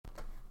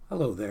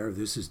Hello there,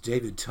 this is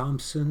David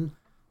Thompson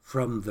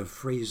from the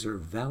Fraser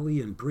Valley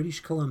in British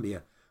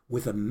Columbia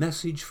with a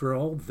message for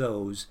all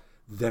those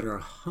that are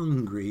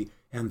hungry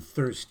and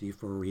thirsty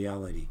for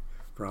reality,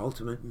 for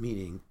ultimate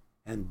meaning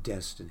and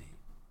destiny.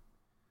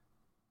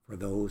 For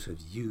those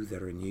of you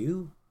that are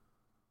new,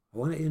 I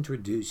want to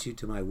introduce you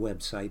to my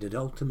website at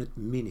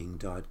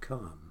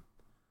ultimatemeaning.com,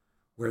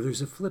 where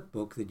there's a flip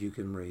book that you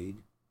can read.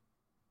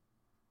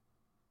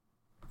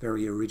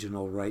 Very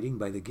original writing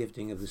by the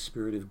gifting of the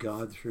Spirit of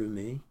God through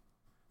me.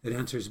 It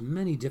answers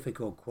many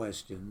difficult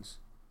questions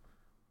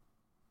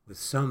with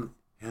some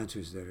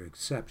answers that are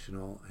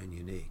exceptional and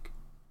unique.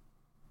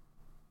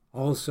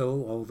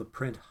 Also, all the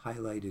print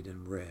highlighted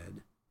in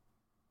red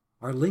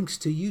are links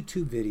to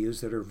YouTube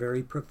videos that are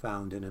very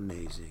profound and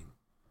amazing,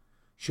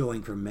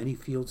 showing from many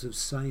fields of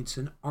science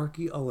and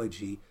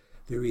archaeology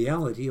the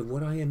reality of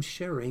what I am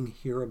sharing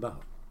here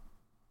about.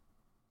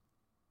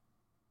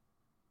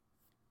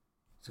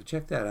 So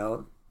check that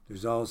out.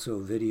 There's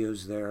also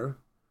videos there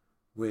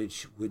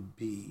which would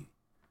be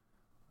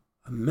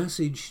a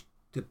message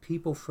to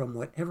people from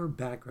whatever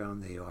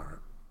background they are,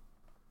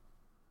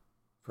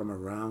 from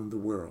around the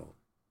world,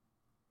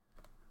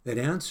 that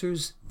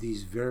answers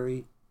these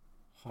very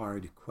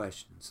hard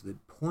questions,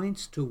 that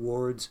points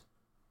towards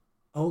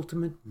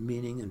ultimate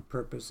meaning and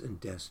purpose and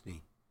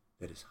destiny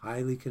that is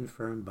highly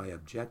confirmed by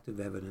objective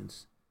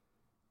evidence,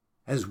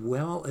 as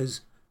well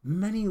as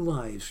many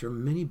lives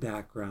from many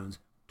backgrounds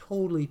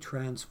totally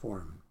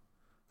transformed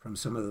from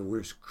some of the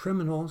worst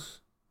criminals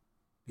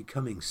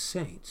becoming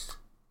saints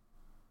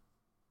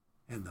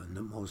and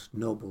the most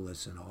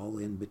noblest and all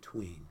in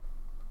between.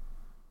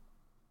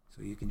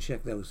 So you can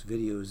check those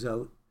videos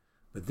out.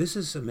 But this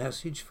is a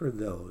message for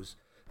those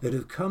that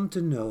have come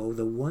to know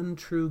the one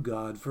true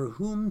God, for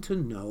whom to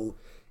know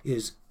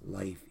is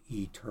life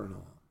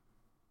eternal,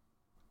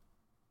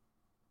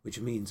 which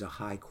means a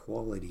high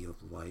quality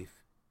of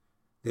life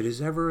that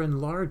is ever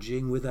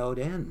enlarging without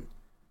end,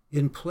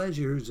 in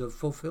pleasures of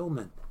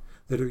fulfillment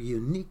that are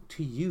unique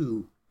to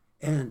you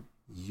and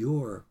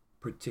your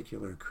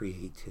particular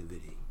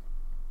creativity,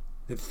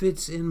 that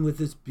fits in with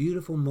this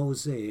beautiful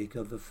mosaic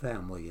of the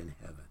family in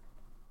heaven.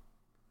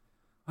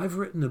 I've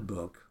written a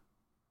book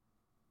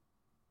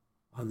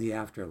on the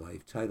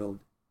afterlife titled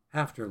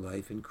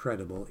Afterlife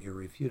Incredible,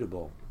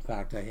 Irrefutable. In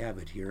fact, I have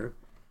it here,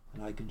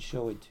 and I can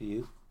show it to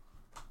you.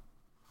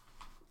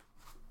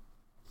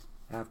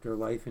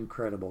 Afterlife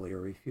Incredible,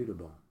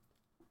 Irrefutable.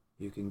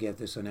 You can get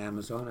this on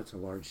Amazon. It's a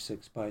large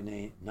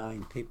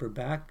 6x9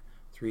 paperback,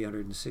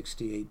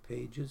 368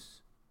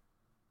 pages.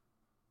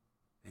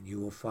 And you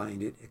will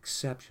find it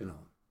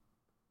exceptional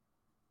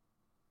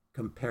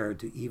compared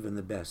to even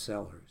the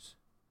bestsellers.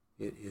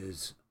 It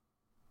is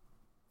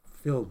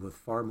filled with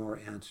far more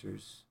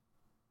answers.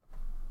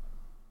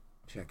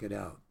 Check it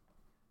out.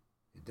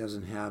 It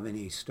doesn't have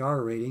any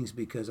star ratings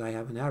because I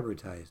haven't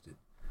advertised it.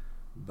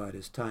 But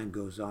as time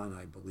goes on,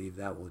 I believe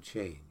that will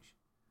change.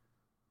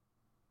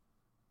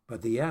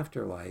 But the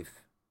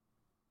afterlife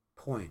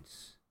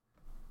points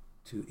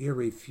to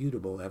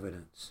irrefutable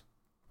evidence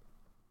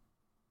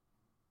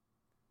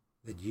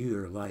that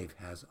your life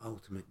has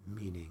ultimate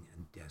meaning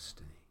and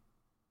destiny.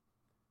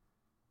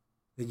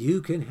 That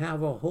you can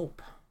have a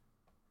hope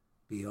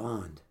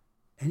beyond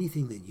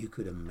anything that you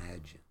could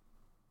imagine.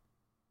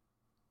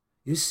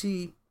 You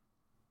see,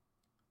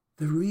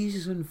 the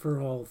reason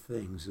for all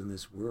things in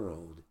this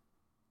world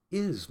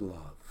is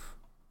love.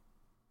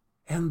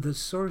 And the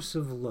source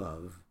of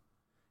love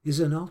is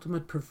an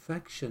ultimate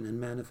perfection and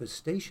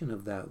manifestation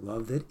of that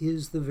love that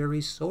is the very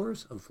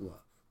source of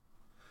love,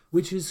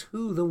 which is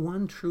who the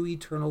one true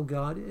eternal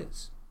God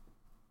is.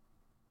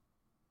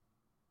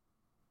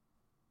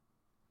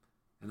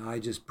 And I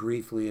just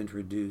briefly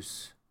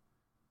introduce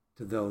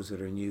to those that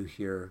are new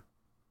here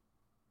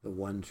the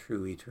one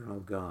true eternal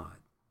God.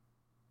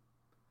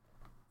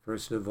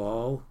 First of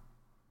all,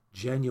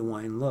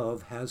 genuine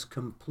love has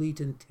complete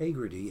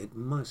integrity. It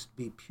must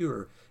be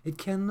pure. It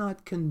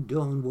cannot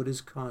condone what is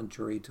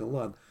contrary to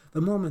love.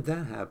 The moment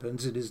that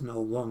happens, it is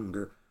no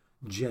longer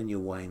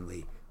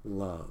genuinely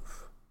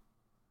love.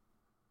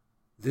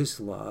 This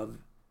love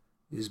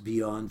is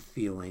beyond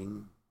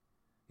feeling.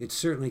 It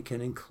certainly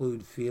can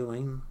include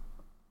feeling.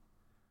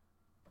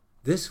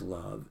 This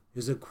love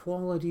is a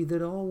quality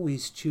that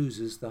always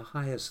chooses the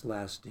highest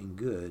lasting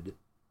good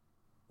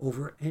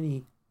over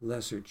any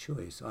lesser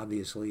choice.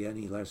 Obviously,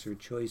 any lesser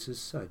choice as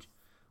such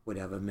would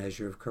have a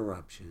measure of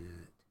corruption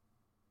in it.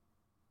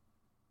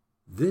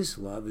 This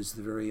love is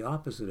the very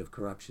opposite of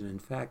corruption. In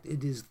fact,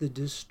 it is the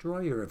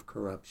destroyer of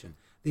corruption,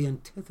 the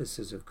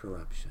antithesis of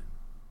corruption.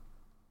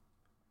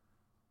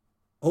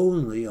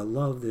 Only a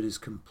love that is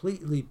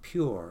completely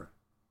pure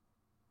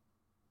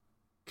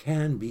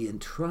can be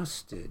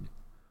entrusted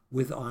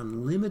with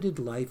unlimited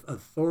life,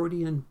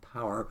 authority, and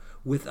power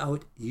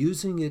without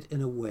using it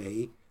in a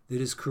way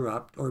that is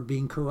corrupt or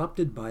being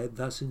corrupted by it,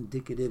 thus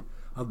indicative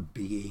of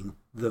being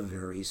the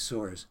very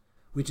source,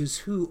 which is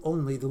who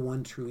only the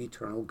one true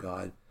eternal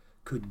God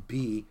could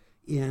be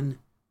in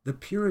the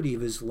purity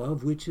of his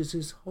love, which is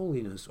his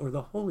holiness, or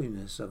the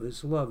holiness of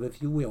his love,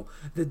 if you will,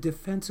 the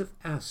defensive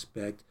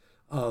aspect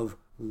of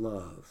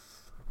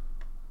love.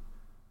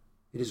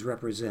 It is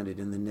represented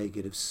in the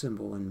negative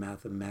symbol in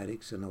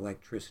mathematics and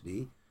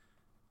electricity.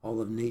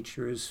 All of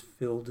nature is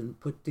filled and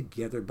put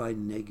together by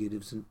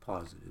negatives and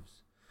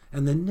positives.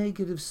 And the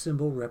negative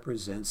symbol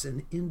represents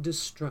an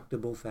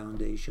indestructible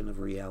foundation of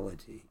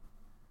reality.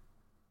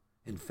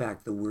 In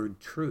fact, the word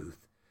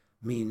truth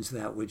means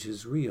that which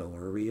is real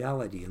or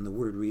reality, and the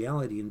word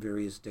reality in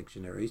various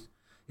dictionaries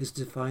is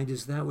defined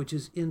as that which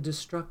is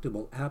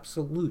indestructible,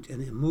 absolute,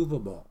 and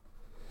immovable.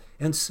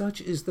 And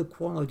such is the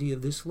quality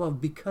of this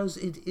love, because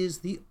it is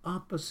the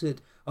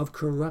opposite of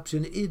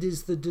corruption. It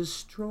is the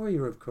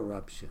destroyer of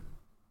corruption.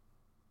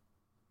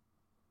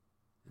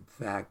 In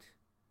fact,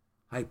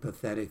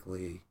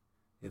 hypothetically,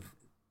 if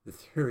the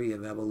theory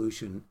of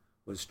evolution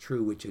was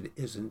true, which it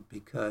isn't,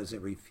 because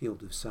every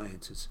field of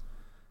science has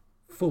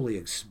fully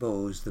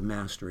exposed the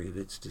mastery of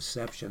its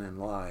deception and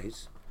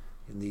lies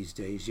in these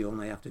days, you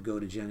only have to go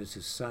to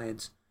Genesis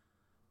Science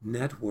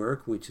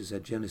Network, which is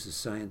at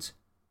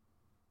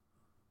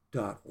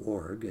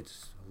genesisscience.org.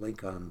 It's a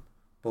link on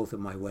both of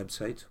my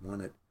websites,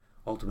 one at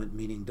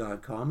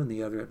ultimatemeaning.com and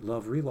the other at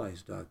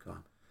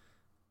loverealized.com.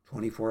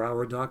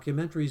 24-hour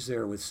documentaries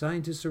there with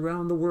scientists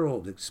around the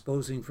world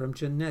exposing from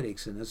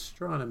genetics and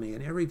astronomy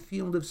and every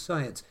field of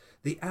science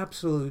the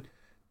absolute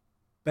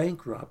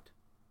bankrupt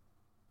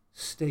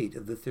state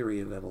of the theory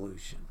of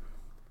evolution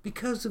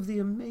because of the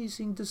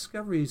amazing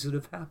discoveries that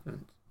have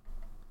happened.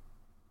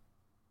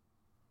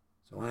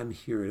 So I'm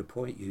here to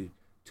point you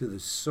to the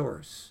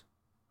source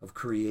of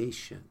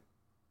creation,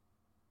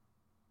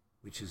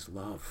 which is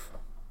love.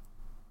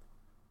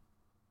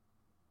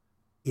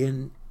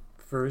 In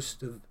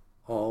first of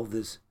all,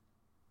 this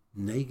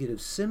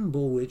negative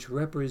symbol which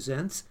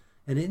represents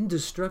an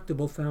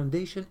indestructible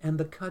foundation and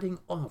the cutting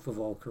off of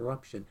all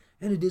corruption.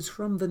 And it is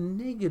from the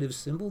negative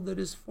symbol that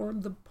is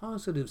formed the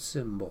positive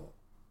symbol,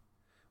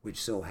 which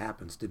so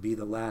happens to be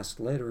the last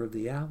letter of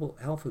the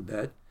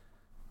alphabet,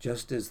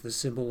 just as the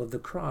symbol of the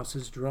cross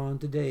is drawn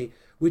today,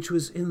 which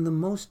was in the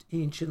most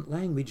ancient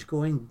languages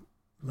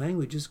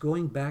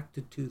going back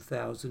to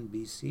 2000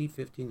 BC,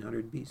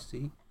 1500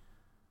 BC,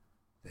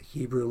 the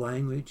Hebrew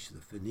language, the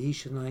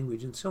Phoenician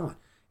language, and so on.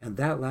 And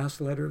that last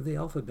letter of the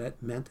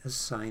alphabet meant a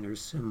sign or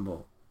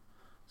symbol.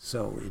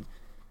 So it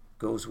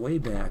goes way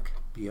back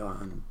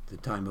beyond the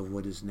time of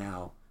what is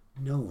now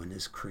known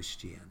as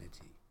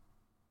Christianity,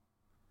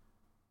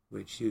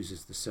 which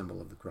uses the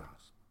symbol of the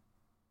cross.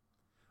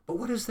 But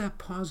what does that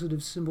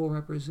positive symbol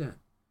represent?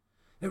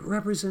 It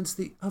represents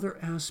the other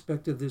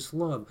aspect of this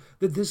love,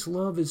 that this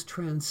love is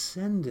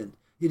transcendent.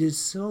 It is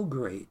so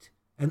great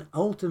and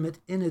ultimate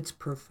in its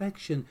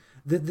perfection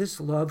that this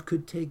love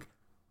could take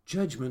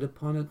judgment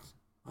upon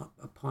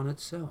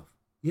itself.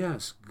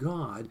 Yes,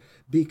 God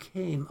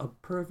became a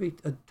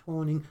perfect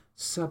atoning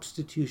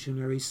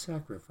substitutionary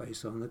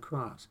sacrifice on the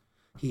cross.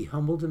 He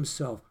humbled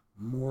himself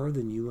more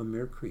than you, a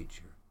mere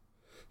creature.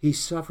 He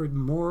suffered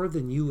more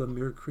than you, a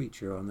mere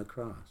creature, on the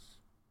cross.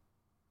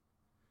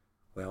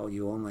 Well,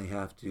 you only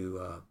have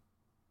to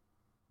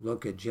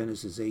look at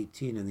Genesis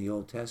 18 in the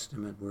Old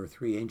Testament, where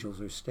three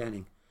angels are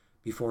standing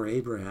before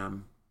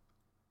Abraham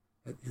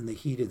in the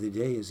heat of the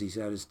day as he's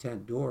at his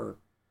tent door.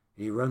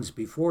 And he runs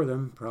before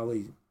them,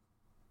 probably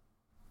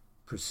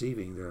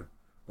perceiving they're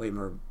way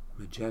more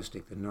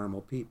majestic than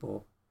normal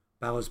people,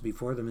 bows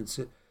before them and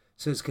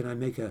says, "Can I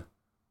make a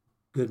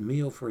good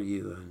meal for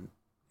you?" In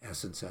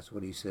essence, that's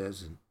what he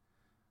says.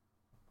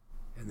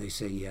 And they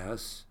say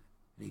yes.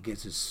 And he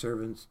gets his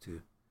servants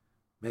to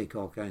make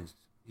all kinds,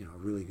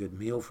 really good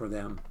meal for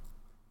them.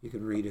 You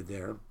can read it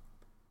there.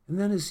 And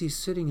then as he's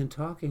sitting and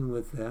talking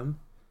with them,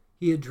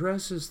 he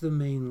addresses the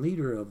main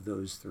leader of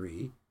those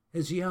three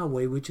as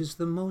Yahweh, which is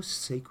the most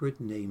sacred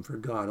name for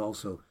God.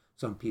 Also,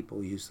 some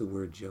people use the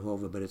word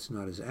Jehovah, but it's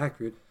not as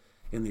accurate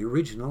in the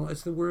original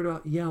as the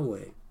word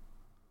Yahweh,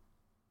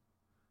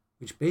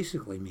 which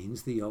basically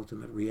means the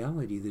ultimate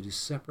reality that is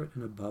separate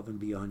and above and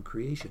beyond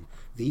creation.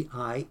 The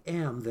I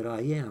am that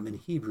I am. In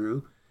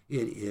Hebrew,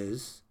 it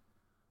is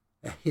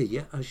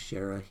Ahiyah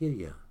Asher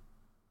Ahiyah,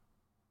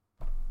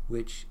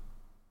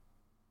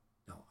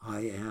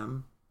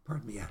 Ahiyah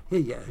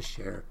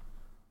Asher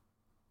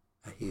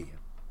Ahiyah.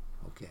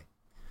 Okay.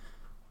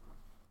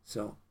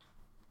 So,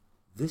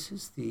 this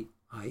is the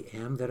I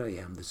am that I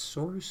am, the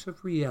source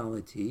of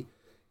reality,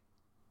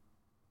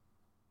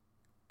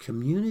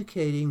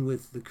 communicating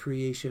with the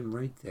creation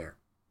right there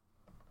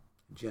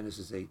in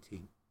Genesis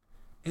 18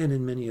 and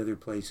in many other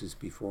places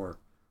before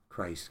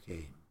Christ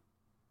came.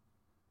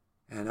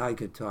 And I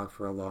could talk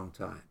for a long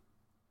time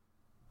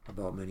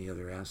about many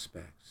other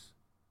aspects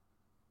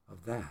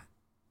of that.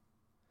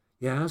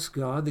 You ask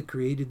God that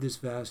created this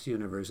vast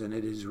universe, and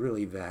it is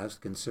really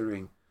vast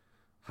considering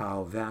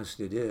how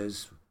vast it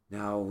is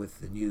now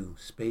with the new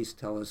space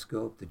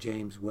telescope, the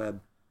James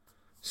Webb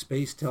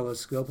Space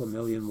Telescope, 1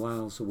 million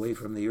miles away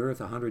from the Earth,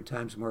 100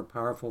 times more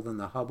powerful than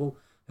the Hubble,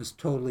 has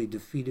totally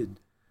defeated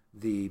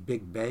the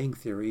Big Bang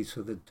Theory,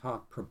 so the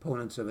top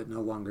proponents of it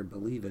no longer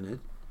believe in it.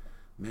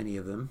 many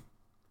of them.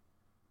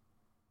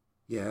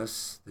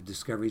 Yes, the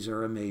discoveries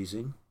are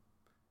amazing.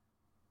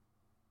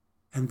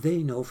 And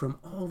they know from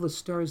all the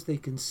stars they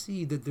can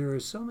see that there are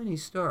so many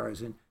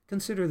stars. And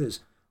consider this,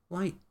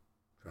 light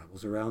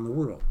travels around the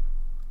world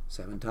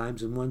 7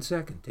 times in 1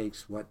 second.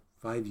 Takes,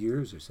 5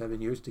 years or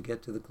 7 years to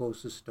get to the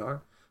closest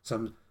star?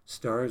 Some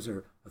stars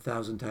are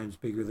 1,000 times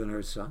bigger than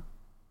our sun.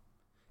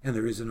 And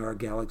there is in our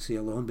galaxy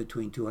alone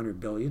between 200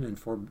 billion and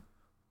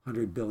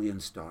 400 billion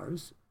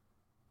stars.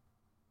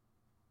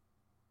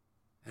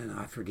 And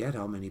I forget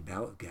how many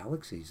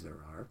galaxies there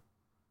are.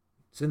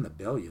 It's in the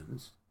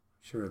billions.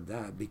 Sure of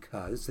that,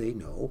 because they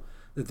know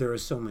that there are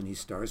so many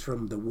stars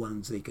from the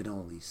ones they can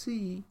only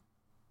see,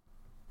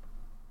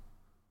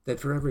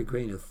 that for every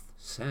grain of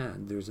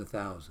sand, there's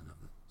 1,000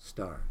 of the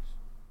stars.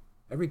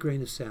 Every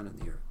grain of sand on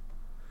the earth.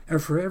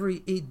 And for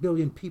every 8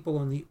 billion people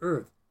on the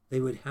earth, they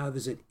would have,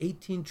 is it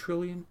 18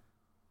 trillion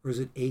or is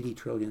it 80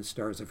 trillion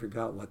stars? I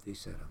forgot what they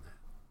said on that.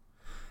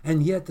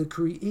 And yet the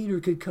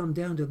Creator could come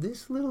down to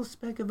this little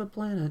speck of a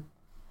planet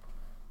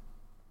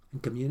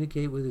and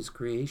communicate with his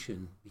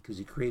creation, because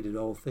he created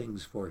all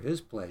things for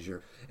his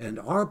pleasure. And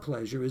our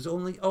pleasure is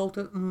only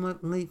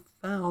ultimately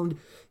found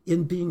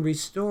in being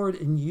restored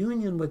in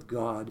union with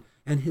God.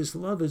 And his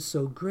love is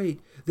so great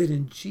that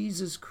in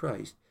Jesus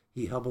Christ,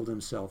 he humbled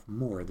himself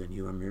more than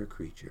you, a mere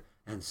creature,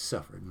 and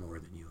suffered more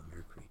than you, a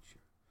mere creature.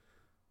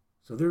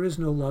 So there is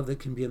no love that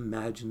can be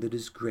imagined that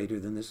is greater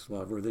than this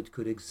love, or that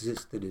could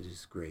exist that it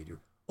is greater.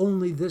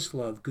 Only this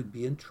love could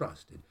be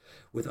entrusted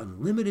with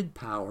unlimited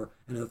power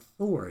and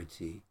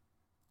authority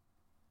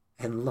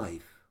and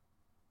life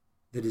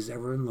that is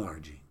ever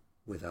enlarging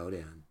without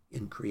end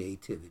in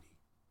creativity.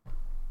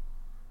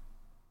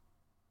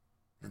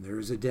 And there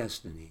is a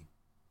destiny,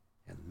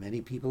 and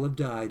many people have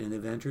died and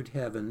have entered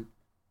heaven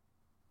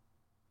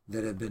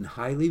that have been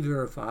highly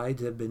verified,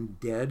 have been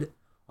dead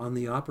on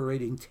the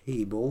operating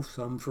table,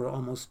 some for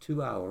almost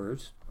 2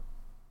 hours.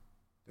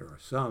 There are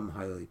some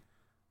that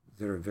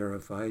are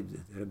verified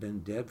that have been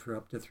dead for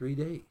up to 3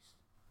 days.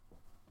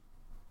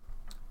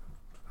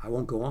 I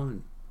won't go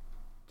on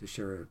to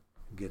share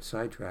get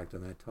sidetracked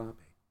on that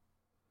topic.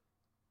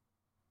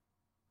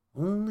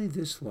 Only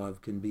this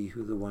love can be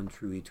who the one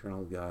true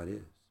eternal God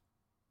is.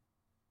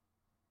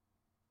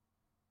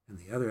 And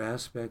the other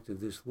aspect of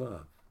this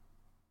love,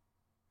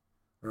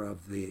 or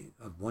of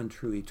one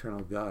true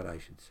eternal God, I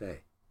should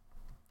say,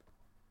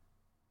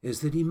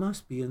 is that he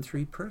must be in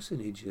 3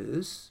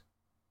 personages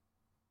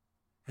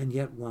and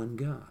yet one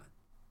God,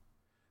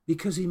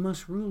 because he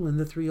must rule in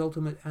the 3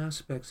 ultimate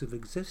aspects of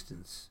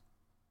existence.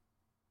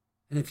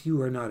 And if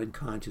you are not in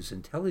conscious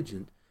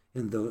intelligence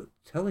in those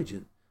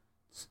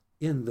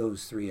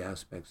 3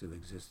 aspects of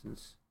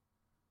existence,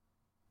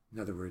 in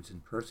other words, in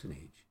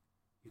personage,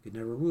 you could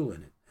never rule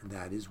in it. And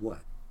that is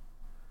what?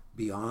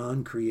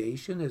 Beyond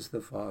creation as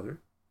the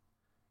Father,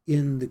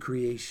 in the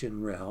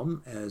creation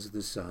realm as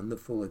the Son, the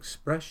full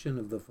expression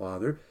of the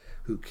Father,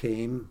 who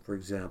came, for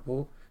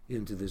example,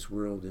 into this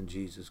world in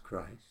Jesus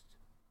Christ,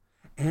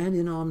 and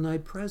in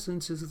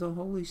omnipresence as the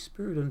Holy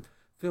Spirit, and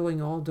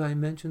filling all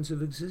dimensions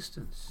of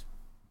existence.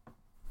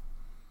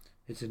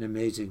 It's an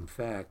amazing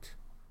fact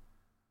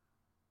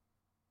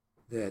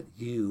that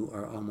you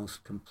are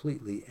almost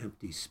completely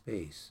empty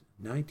space.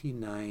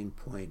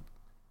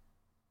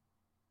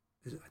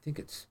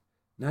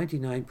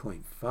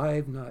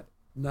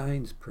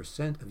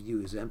 99.59% of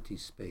you is empty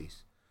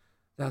space.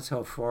 That's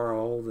how far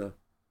all the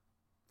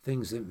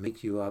things that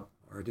make you up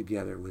are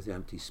together with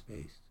empty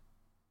space.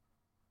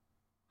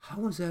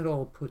 How is that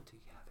all put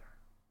together?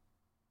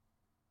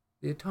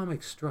 The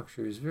atomic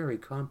structure is very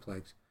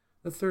complex.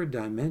 The 3rd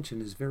dimension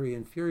is very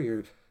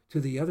inferior to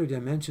the other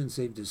dimensions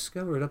they've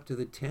discovered up to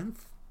the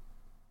 10th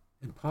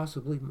and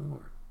possibly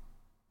more.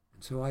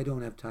 And so I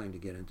don't have time to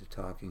get into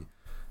talking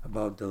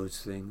about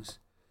those things.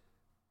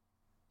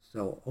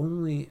 So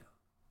only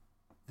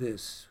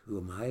this,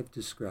 whom I have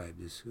described,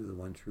 is who the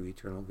one true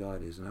eternal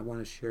God is. And I want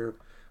to share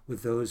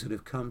with those that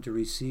have come to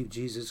receive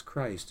Jesus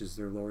Christ as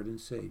their Lord and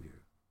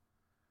Savior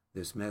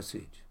this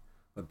message.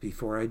 But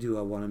before I do,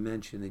 I want to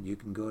mention that you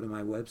can go to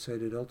my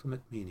website at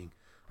Ultimate Meaning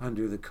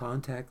under the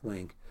contact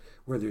link,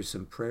 where there's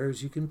some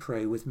prayers you can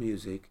pray with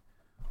music,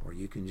 or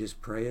you can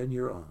just pray on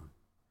your own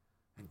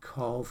and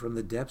call from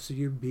the depths of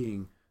your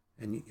being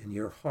and in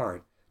your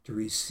heart to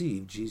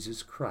receive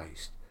Jesus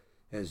Christ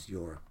as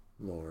your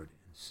Lord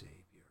and Savior.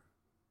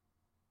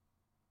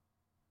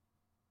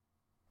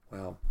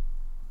 Well,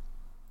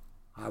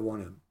 I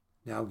want to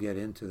now get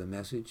into the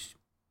message.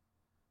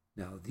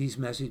 Now, these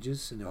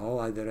messages and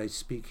all that I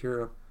speak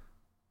here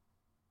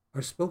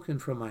are spoken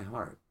from my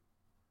heart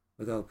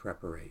without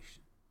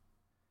preparation.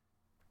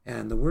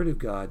 And the Word of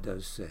God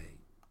does say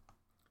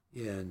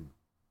in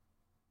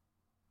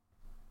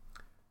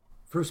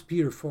 1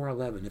 Peter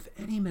 4:11, if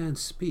any man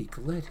speak,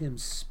 let him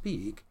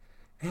speak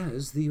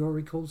as the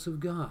oracles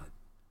of God.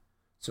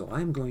 So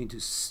I'm going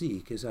to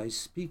seek, as I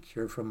speak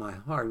here from my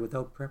heart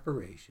without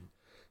preparation,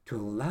 to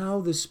allow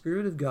the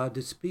Spirit of God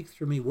to speak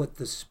through me what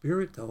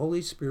the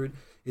Holy Spirit,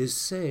 is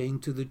saying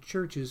to the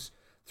churches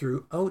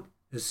throughout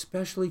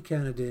especially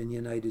Canada and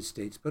United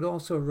States, but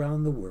also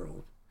around the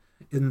world,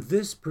 in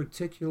this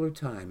particular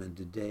time, and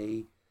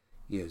today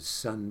is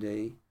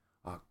Sunday,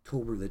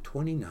 October the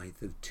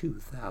 29th of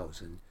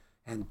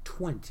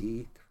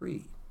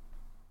 2023.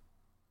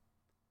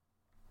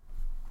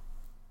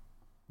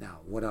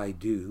 Now, what I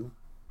do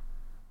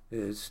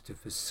is to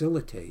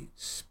facilitate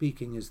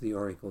speaking as the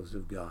oracles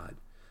of God,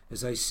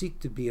 as I seek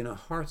to be in a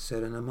heart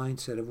set and a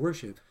mindset of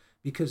worship,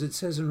 because it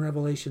says in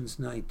Revelations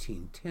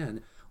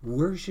 19:10,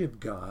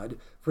 worship God,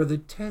 for the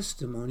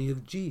testimony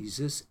of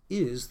Jesus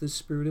is the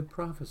spirit of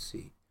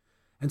prophecy.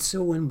 And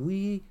so when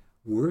we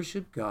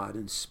worship God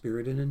in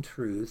spirit and in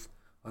truth,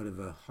 out of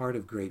a heart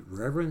of great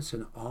reverence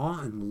and awe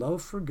and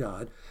love for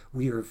God,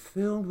 we are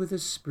filled with a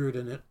spirit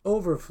and an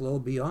overflow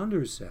beyond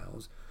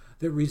ourselves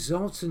that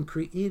results in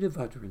creative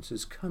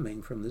utterances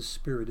coming from the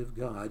Spirit of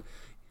God.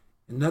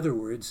 In other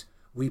words,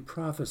 we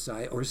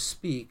prophesy or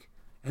speak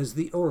as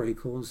the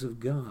oracles of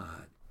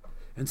God.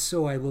 And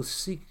so I will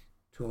seek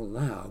to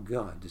allow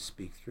God to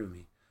speak through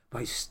me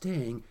by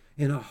staying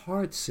in a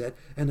heart set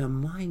and a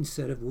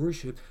mindset of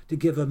worship to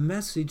give a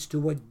message to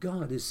what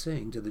God is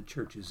saying to the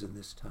churches in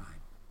this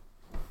time.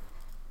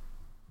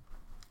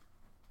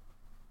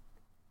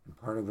 And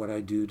part of what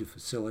I do to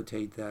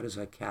facilitate that is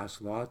I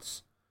cast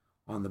lots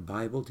on the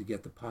Bible to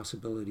get the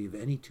possibility of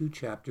any two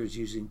chapters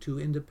using two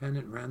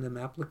independent random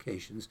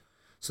applications,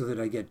 so that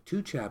I get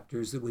two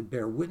chapters that would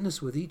bear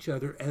witness with each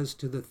other as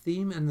to the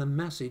theme and the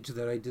message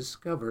that I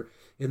discover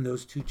in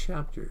those two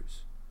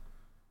chapters.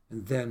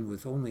 And then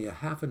with only a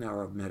half an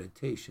hour of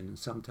meditation, and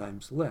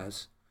sometimes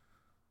less,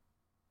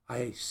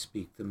 I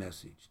speak the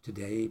message.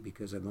 Today,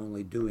 because I'm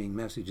only doing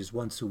messages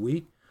once a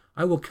week,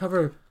 I will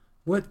cover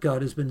what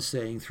God has been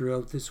saying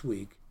throughout this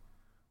week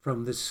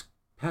from the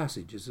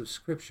passages of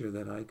Scripture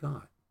that I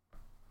got.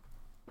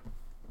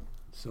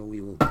 So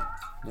we will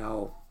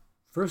now,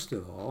 first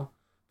of all,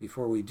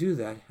 before we do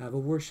that, have a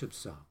worship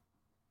song.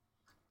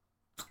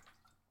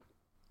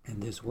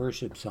 And this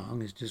worship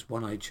song is just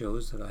one I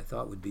chose that I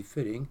thought would be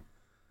fitting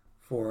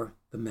for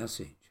the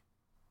message.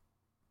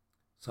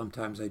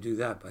 Sometimes I do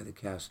that by the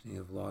casting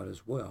of lot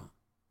as well.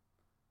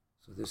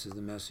 So this is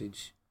the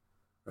message,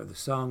 or the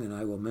song, and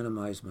I will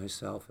minimize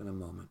myself in a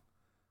moment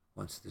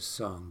once this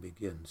song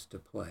begins to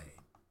play.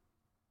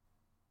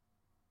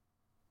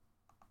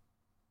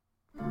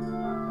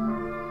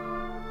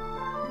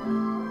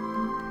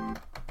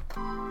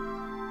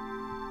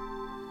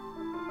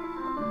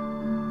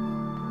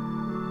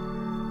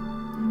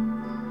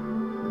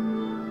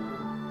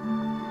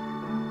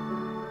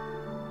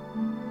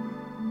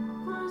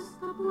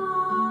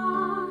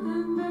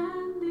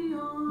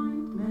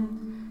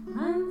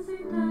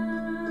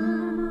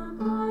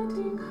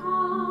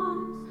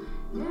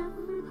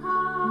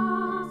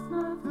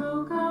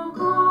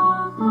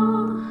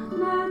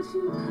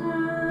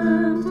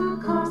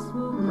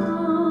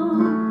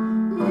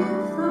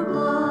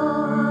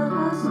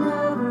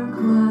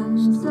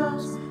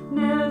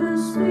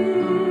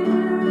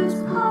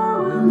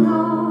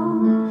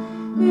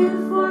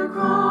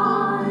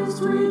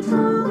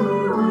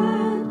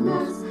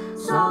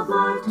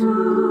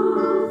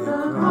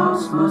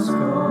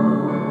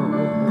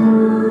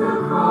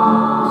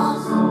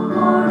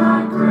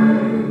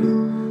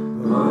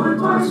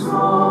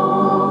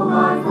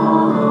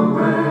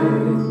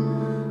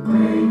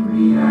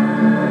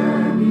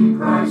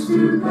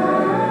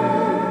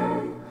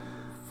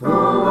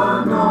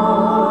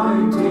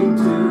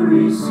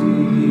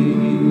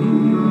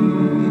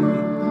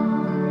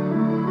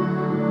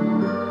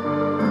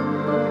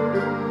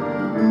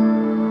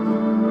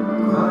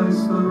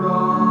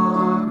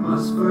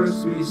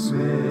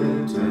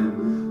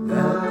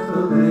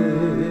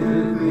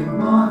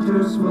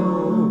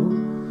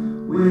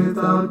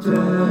 Without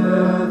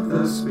death,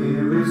 the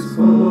Spirit's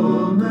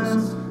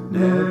fullness,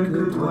 ne'er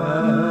could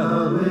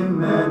dwelling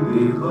man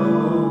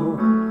below.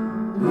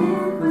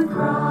 If with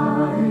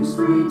Christ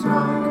we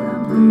die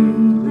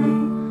completely,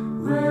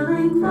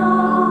 willing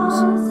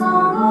thus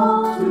our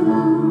all to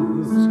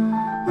lose,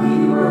 He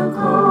will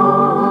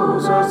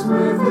close us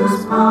with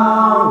His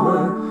power,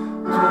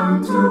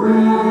 and to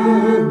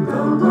win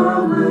the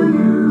world will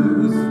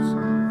use.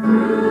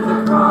 Through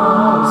the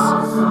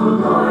cross, O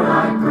Lord, I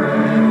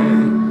pray,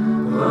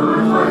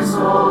 put my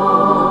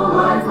soul,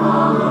 life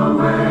all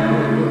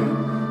away.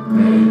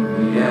 Make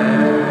me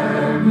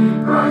any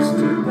price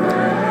to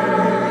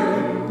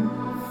pay,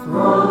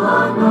 full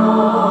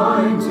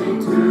anointing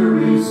to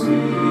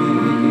receive.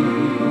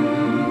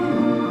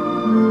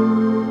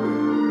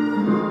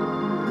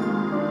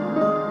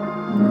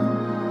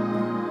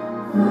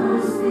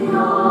 First the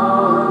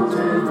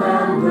altar,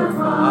 then the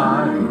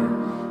fire.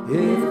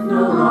 If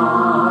no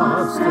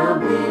loss, there'll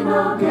be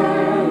no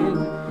gain.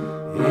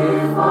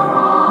 If our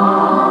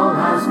all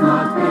has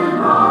not been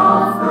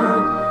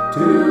offered,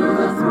 to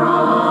the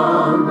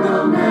throne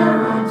we'll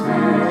ne'er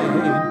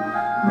attain.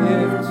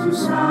 If to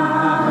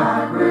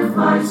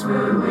sacrifice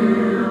we're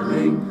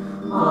willing,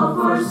 all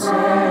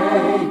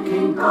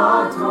forsaking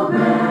God to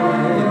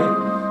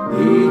obey,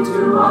 He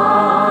to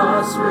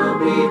us will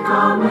be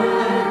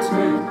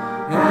committed,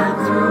 and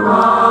through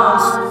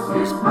us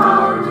His His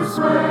power to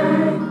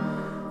sway.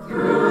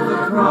 Through the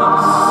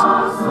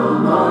cross, O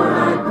Lord,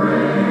 I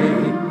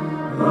pray.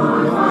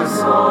 Lord, my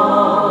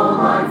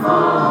soul I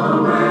fall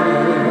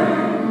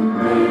away.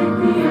 Make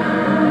me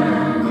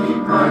any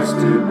price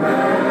to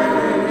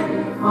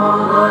pay.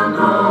 All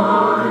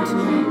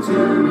anointing to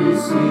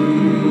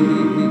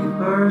receive.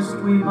 First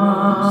we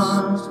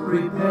must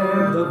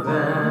prepare the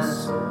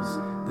vessels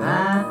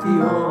that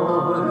the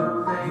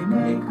oil they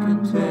may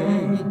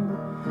contain.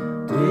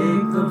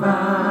 Dig the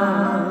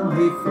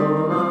valley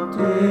full of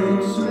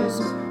ditches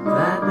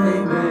that they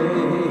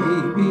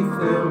may be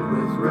filled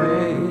with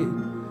rain.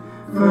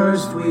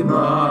 First we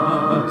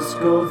must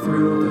go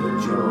through the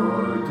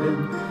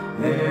Jordan,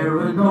 ere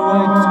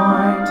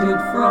anointed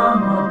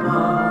from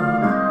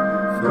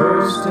above.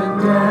 First in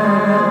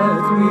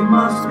death we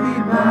must be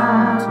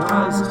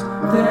baptized,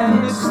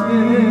 then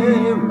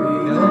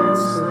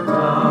experience the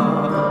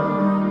dove.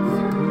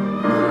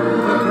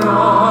 Through the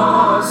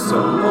cross, O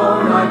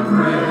Lord, I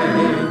pray.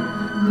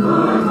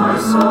 Lord, my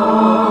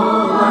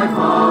soul I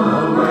fall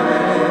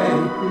away.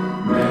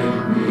 Make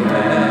me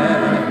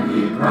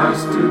any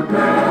price to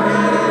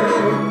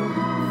pay.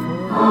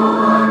 Full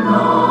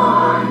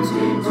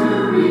anointing to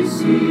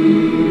receive.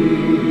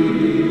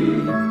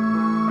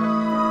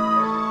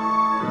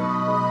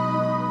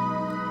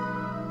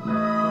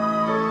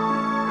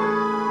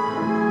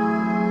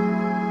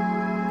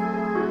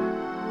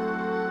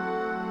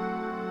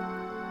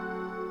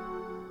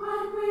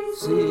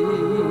 See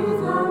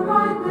the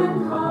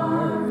ripened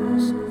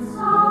harvest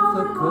of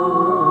the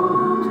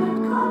golden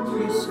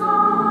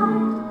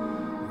countryside.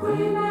 We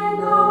may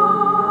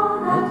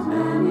know that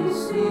many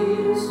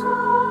seeds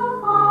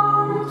have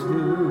fallen to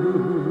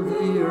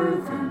the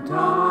earth and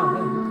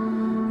died.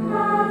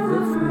 Ere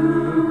the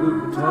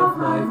fruit of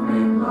life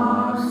may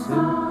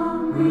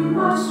blossom, we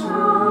must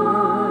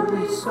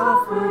surely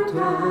suffer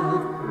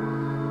death.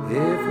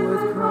 If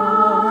with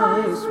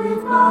Christ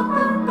we've not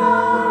been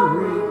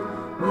buried,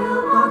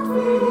 will not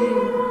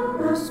feel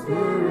the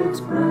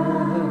Spirit's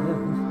breath.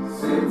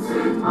 Since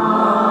it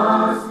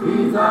must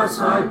be thus,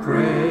 I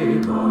pray,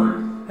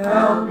 Lord,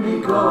 help me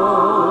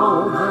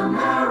go the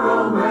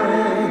narrow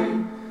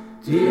way.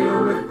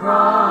 Deal with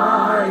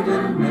pride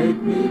and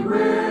make me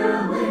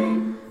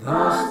willing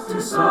thus to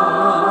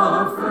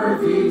suffer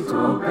thee to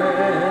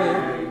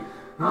obey.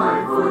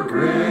 I for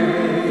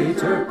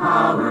greater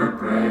power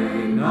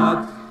pray,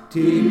 not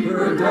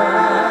deeper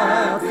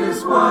death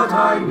is what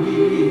I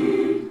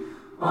need.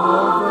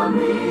 All the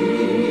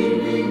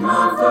meaning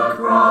of the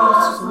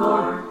cross,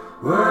 Lord,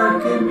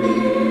 work in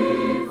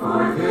me,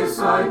 for this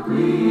I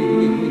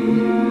plead.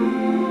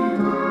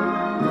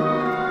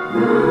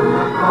 Through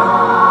the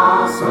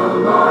cross, O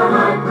Lord,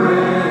 I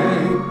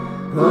pray.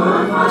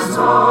 Put my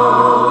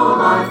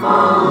soul I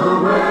fall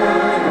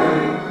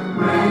away.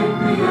 Make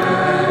me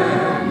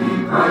any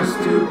price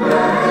to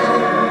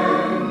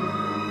pay.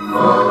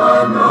 Full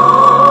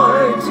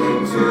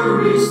anointing to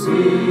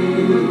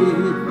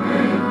receive.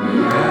 Make me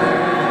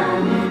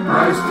any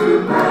price to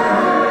pay.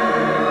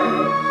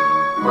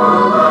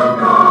 Full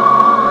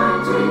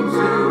anointing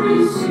to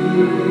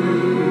receive.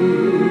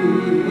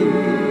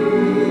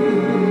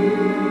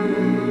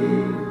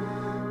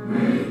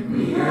 Make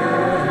me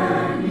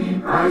any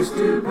price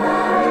to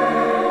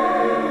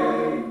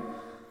pay.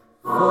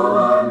 Full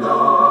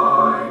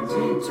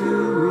anointing to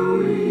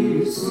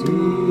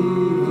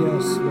receive.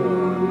 Yes,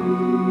 Lord.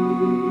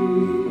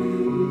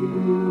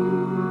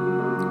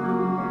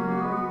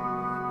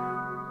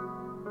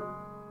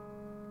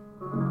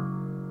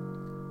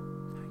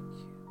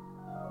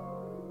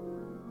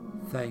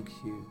 Thank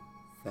you,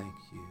 thank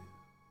you,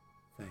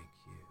 thank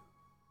you.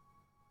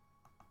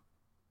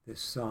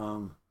 This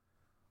song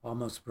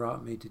almost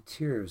brought me to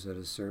tears at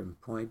a certain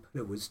point, but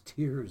it was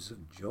tears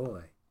of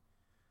joy.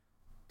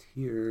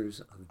 Tears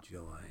of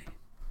joy.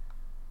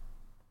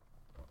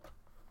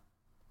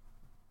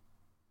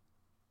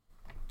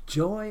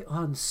 Joy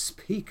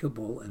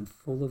unspeakable and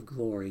full of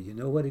glory. You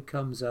know what it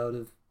comes out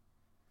of?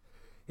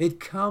 It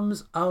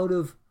comes out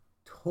of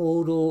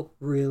total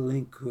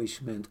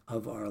relinquishment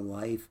of our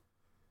life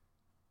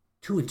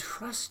to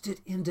entrust it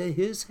into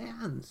His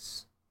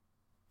hands.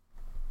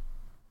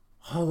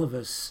 All of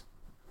us,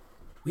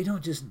 we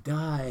don't just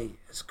die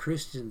as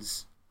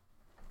Christians.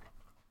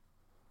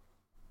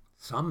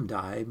 Some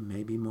die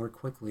maybe more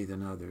quickly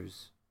than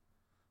others.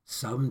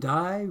 Some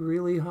die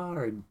really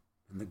hard,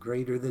 and the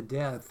greater the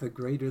death, the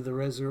greater the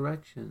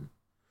resurrection.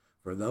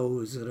 For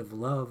those that have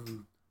loved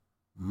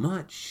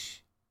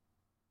much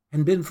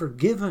and been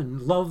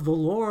forgiven, love the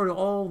Lord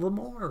all the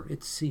more,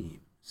 it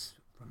seems,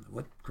 from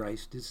what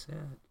Christ has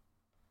said.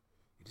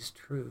 It is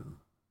true.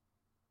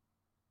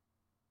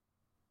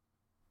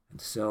 And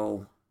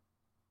so,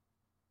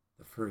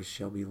 the first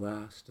shall be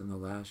last, and the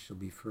last shall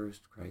be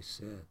first, Christ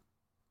said.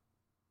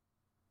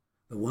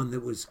 The one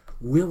that was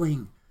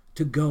willing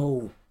to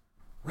go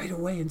right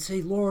away and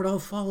say, Lord, I'll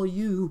follow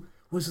you,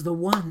 was the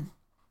one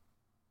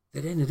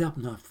that ended up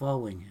not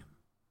following Him.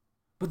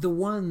 But the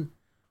one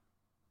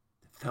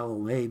that fell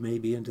away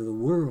maybe into the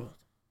world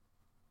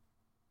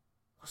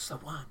was the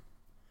one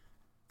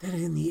that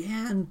in the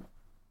end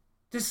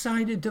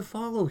decided to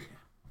follow him.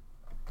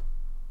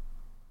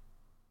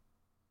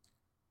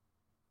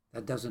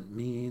 That doesn't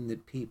mean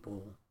that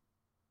people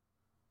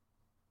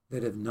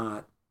that have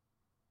not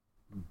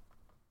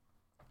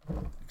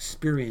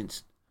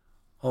experienced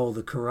all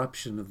the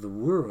corruption of the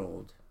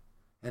world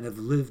and have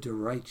lived a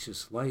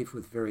righteous life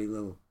with very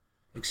little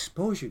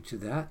exposure to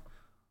that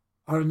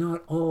are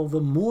not all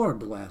the more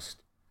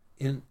blessed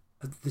in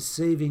the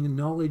saving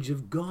knowledge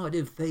of God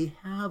if they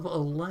have a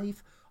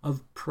life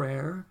of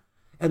prayer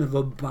and of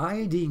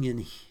abiding in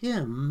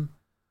him.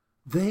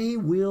 They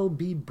will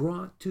be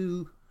brought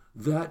to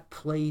that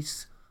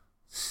place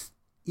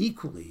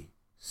equally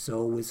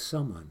so with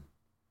someone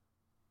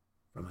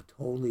from a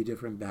totally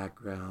different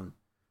background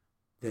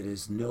that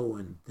has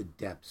known the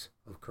depths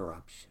of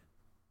corruption.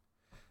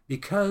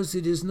 Because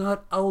it is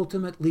not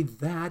ultimately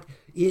that,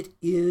 it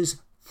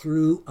is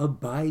through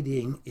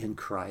abiding in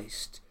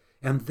Christ.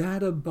 And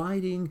that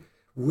abiding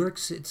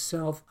works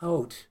itself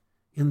out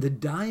in the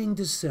dying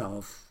to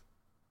self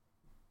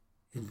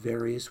in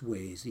various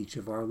ways. Each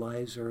of our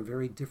lives are a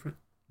very different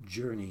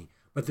journey.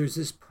 But there's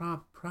this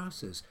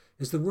process.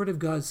 As the Word of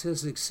God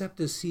says, except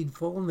a seed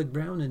fall in the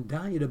ground and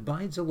die, it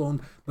abides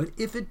alone. But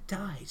if it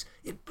dies,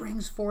 it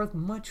brings forth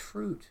much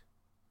fruit.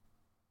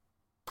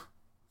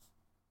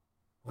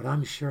 What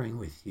I'm sharing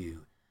with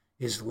you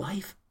is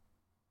life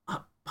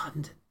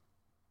abundant.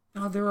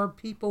 Now, there are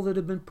people that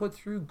have been put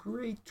through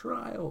great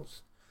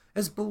trials.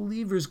 As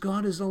believers,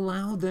 God has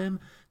allowed them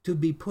to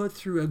be put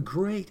through a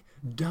great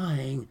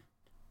dying.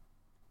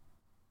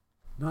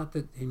 Not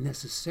that they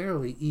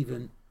necessarily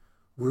even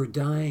were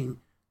dying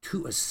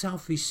to a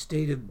selfish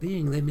state of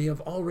being. They may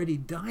have already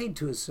died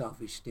to a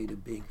selfish state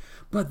of being,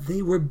 but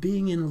they were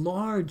being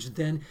enlarged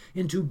then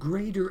into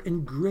greater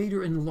and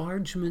greater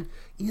enlargement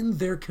in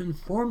their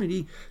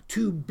conformity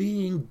to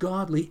being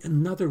godly.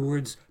 In other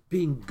words,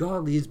 being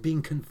godly is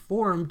being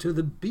conformed to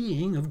the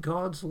being of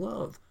God's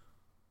love,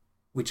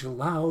 which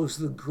allows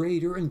the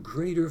greater and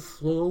greater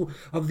flow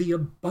of the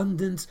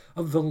abundance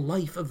of the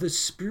life of the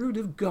Spirit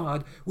of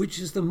God, which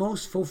is the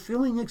most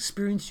fulfilling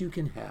experience you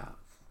can have.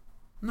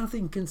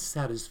 Nothing can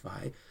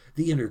satisfy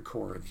the inner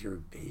core of your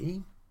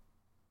being.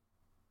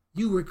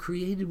 You were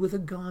created with a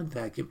God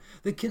vacuum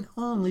that can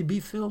only be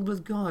filled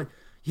with God.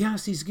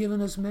 Yes, he's given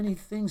us many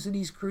things that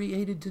he's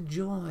created to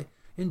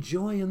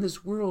enjoy in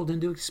this world and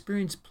to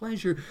experience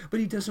pleasure, but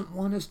he doesn't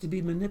want us to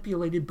be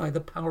manipulated by the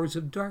powers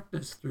of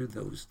darkness through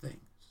those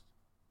things,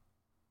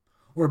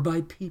 or by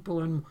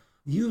people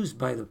used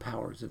by the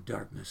powers of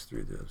darkness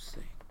through those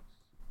things.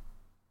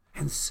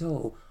 And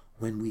so,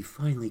 when we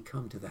finally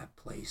come to that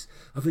place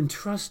of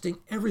entrusting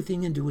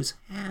everything into his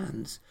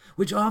hands,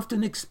 which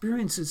often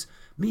experiences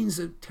means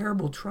of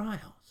terrible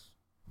trials,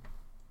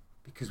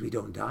 because we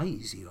don't die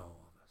easy, all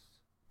of us.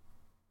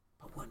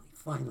 But when we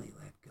finally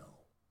let go,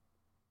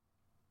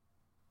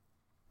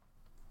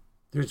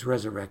 there's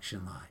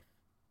resurrection life.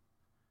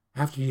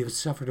 After you have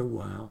suffered a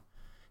while,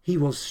 he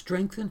will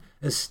strengthen,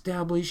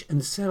 establish,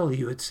 and settle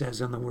you, it says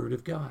in the Word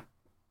of God.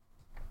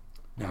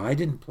 Now, I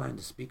didn't plan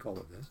to speak all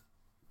of this.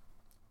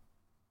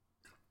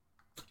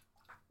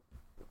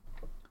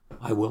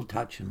 I will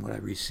touch on what I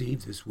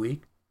received this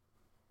week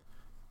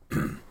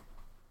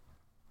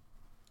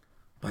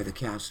by the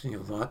casting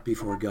of lot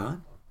before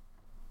God.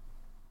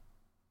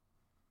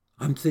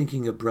 I'm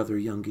thinking of Brother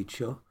Yun,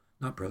 the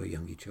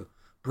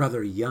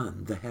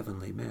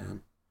heavenly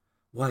man,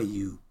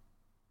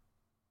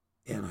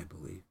 Y-U-N, I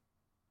believe.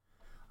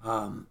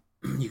 You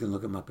can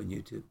look him up on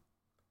YouTube.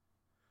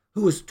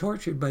 Who was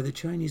tortured by the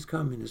Chinese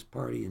Communist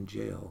Party in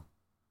jail,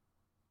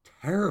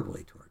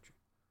 terribly tortured,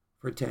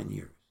 for 10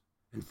 years.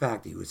 In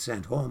fact, he was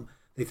sent home.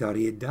 They thought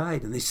he had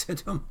died, and they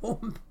sent him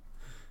home.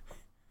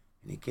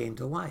 And he came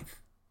to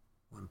life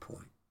at one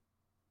point.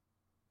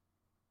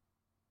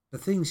 The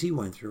things he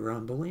went through are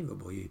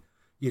unbelievable. You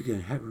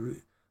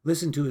can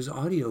listen to his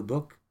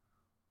audiobook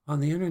on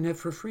the internet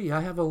for free.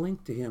 I have a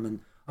link to him and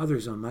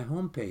others on my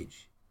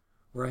homepage,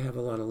 where I have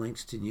a lot of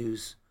links to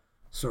news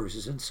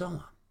sources and so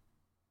on.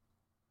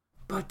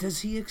 But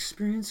does he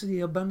experience the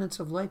abundance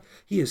of life?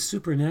 He has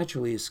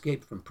supernaturally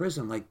escaped from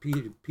prison like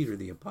Peter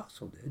the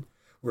Apostle did,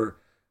 where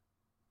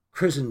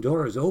prison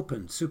doors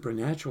opened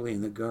supernaturally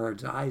and the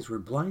guard's eyes were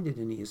blinded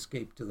and he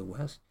escaped to the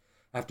west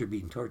after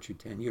being tortured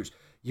 10 years.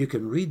 You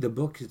can read the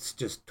book. It's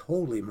just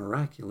totally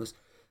miraculous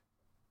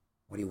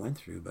what he went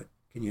through. But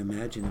can you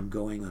imagine him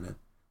going on a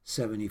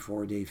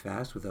 74-day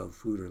fast without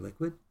food or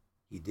liquid?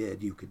 He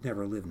did. You could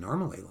never live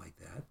normally like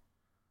that.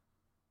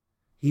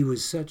 He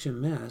was such a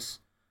mess,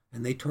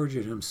 and they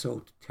tortured him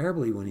so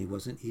terribly when he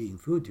wasn't eating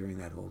food during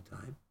that whole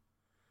time,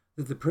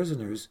 that the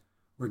prisoners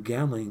were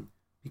gambling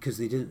because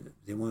they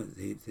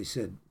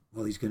said,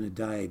 well, he's going to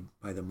die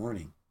by the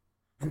morning.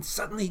 And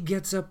suddenly he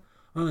gets up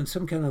on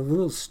some kind of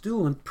little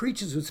stool and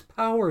preaches with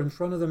power in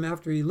front of them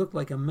after he looked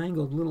like a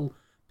mangled little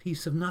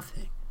piece of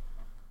nothing.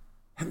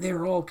 And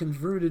they're all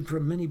converted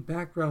from many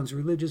backgrounds,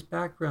 religious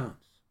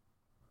backgrounds.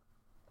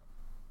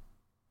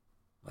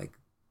 Like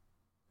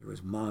there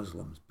was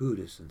Muslims,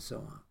 Buddhists, and so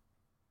on.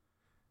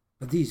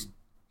 But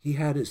he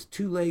had his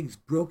 2 legs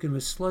broken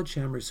with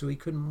sledgehammers so he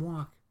couldn't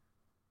walk.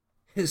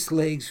 His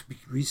legs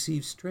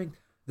receive strength.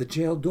 The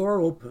jail door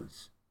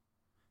opens.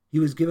 He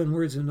was given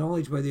words of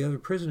knowledge by the other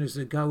prisoners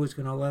that God was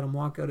going to let him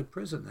walk out of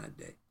prison that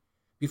day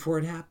before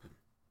it happened.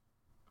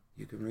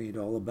 You can read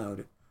all about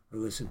it or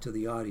listen to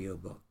the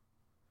audiobook.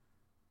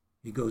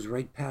 He goes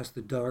right past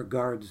the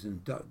guards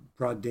in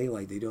broad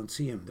daylight. They don't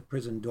see him. The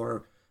prison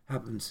door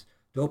happens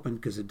to open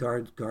because the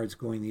guard's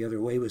going the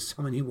other way with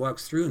someone. He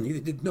walks through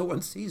and no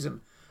one sees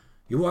him.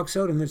 He walks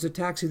out and there's a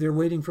taxi there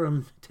waiting for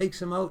him,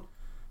 takes him out,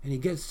 and he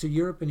gets to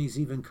Europe, and he's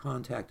even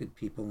contacted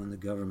people in the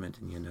government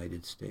in the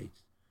United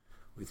States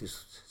with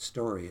his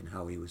story and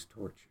how he was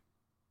tortured.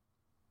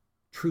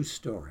 True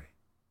story.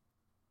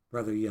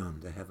 Brother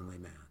Young, the Heavenly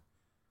Man.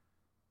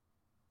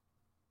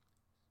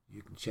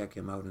 You can check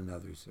him out and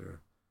others. There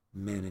are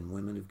men and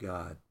women of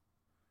God.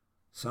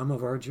 Some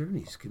of our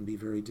journeys can be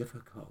very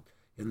difficult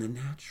in the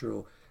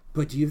natural,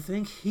 but do you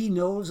think he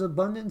knows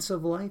abundance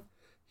of life?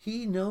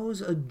 He knows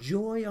a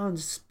joy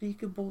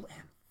unspeakable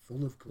and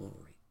full of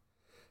glory,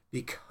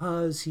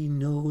 because he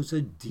knows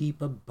a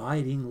deep,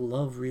 abiding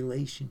love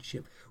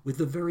relationship with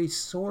the very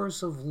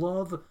source of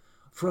love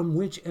from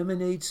which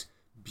emanates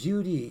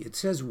beauty. It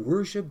says,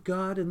 worship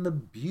God in the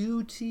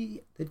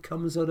beauty that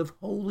comes out of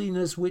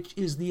holiness, which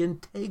is the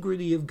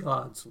integrity of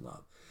God's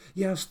love.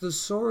 Yes, the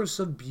source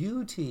of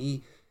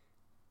beauty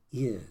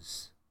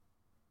is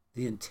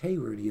the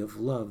integrity of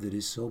love that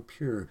is so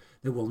pure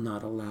that will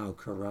not allow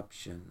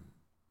corruption.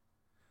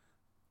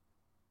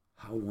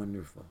 How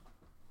wonderful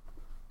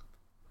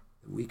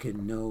that we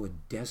can know a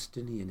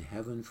destiny in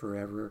heaven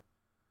forever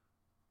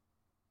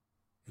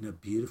in a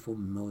beautiful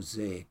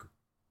mosaic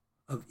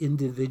of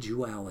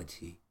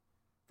individuality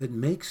that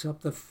makes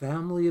up the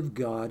family of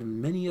God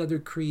and many other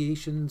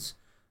creations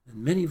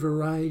and many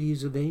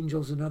varieties of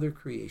angels and other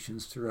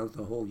creations throughout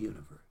the whole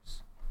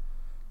universe,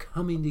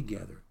 coming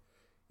together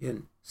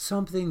in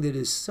something that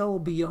is so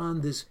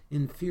beyond this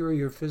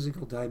inferior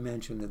physical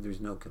dimension that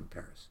there's no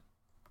comparison.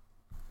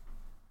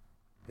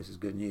 This is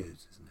good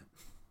news, isn't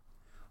it?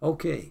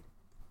 Okay.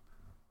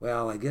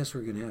 Well, I guess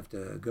we're going to have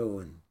to go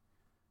and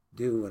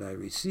do what I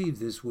received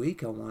this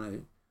week. I want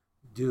to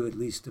do at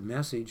least a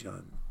message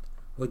on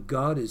what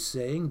God is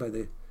saying by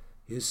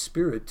His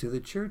Spirit to the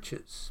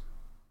churches.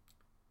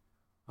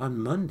 On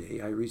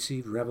Monday, I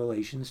received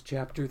Revelations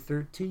chapter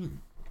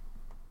 13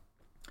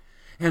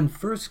 and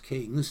 1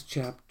 Kings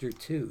chapter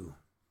 2.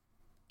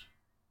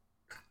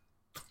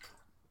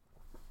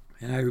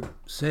 And I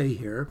say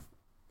here,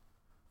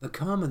 the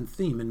common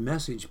theme and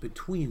message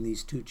between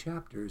these two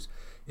chapters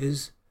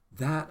is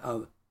that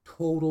of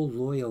total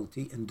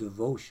loyalty and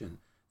devotion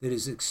that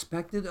is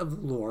expected of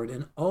the Lord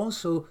and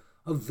also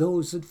of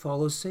those that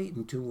follow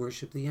Satan to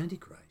worship the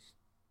Antichrist.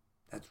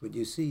 That's what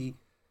you see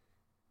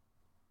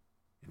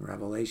in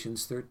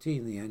Revelations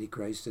 13. The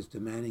Antichrist is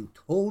demanding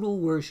total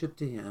worship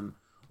to him,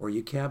 or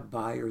you can't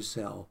buy or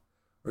sell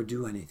or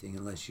do anything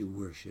unless you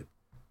worship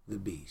the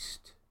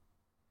beast.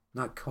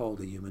 Not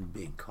called a human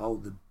being,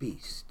 called the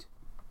beast.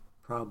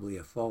 Probably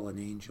a fallen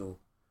angel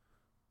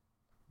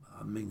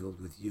mingled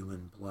with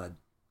human blood.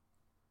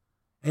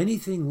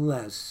 Anything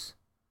less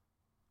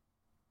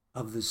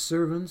of the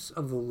servants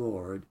of the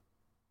Lord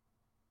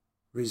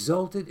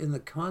resulted in the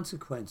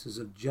consequences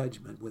of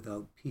judgment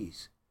without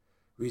peace,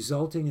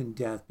 resulting in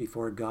death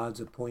before God's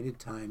appointed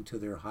time to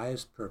their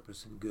highest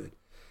purpose and good.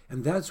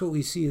 And that's what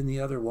we see in the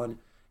other one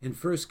in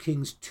 1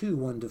 Kings 2,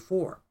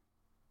 1-4.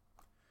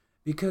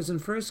 Because in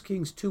 1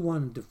 Kings 2,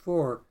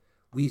 1-4,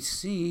 we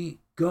see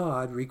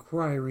God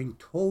requiring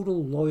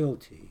total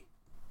loyalty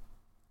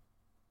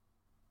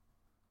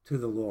to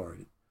the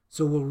Lord.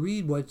 So we'll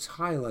read what's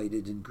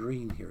highlighted in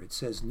green here. It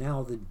says,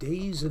 now the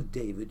days of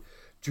David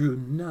drew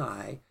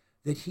nigh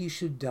that he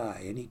should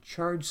die, and he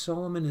charged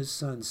Solomon his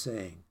son,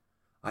 saying,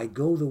 I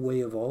go the way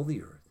of all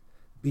the earth.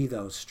 Be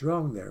thou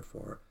strong,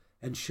 therefore,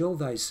 and show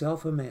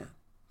thyself a man,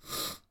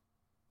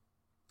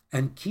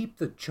 and keep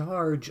the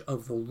charge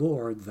of the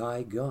Lord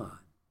thy God,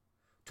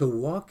 to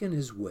walk in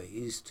his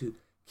ways, to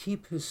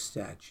keep his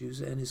statutes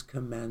and his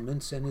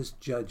commandments and his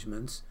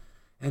judgments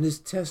and his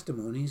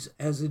testimonies,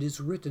 as it is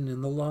written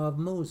in the law of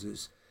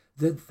Moses,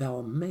 that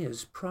thou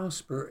mayest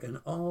prosper in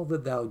all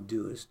that thou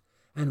doest,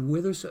 and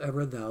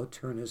whithersoever thou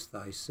turnest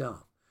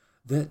thyself,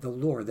 that the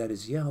Lord, that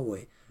is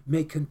Yahweh,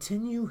 may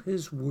continue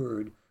his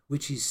word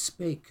which he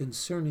spake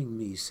concerning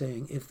me,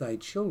 saying, if thy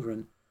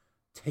children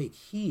take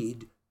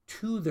heed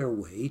to their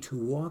way, to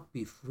walk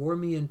before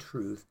me in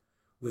truth,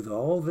 with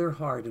all their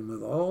heart and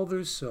with all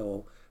their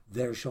soul,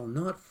 there shall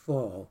not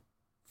fail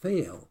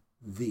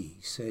thee,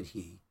 said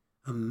he,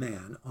 a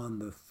man on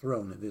the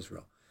throne of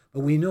Israel. But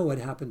we know what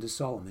happened to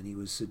Solomon. He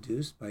was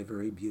seduced by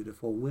very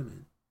beautiful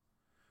women,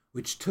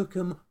 which took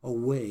him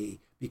away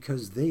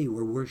because they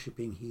were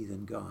worshiping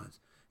heathen gods.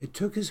 It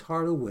took his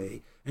heart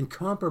away and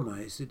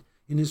compromised it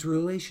in his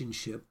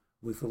relationship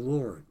with the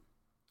Lord.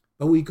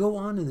 But we go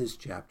on in this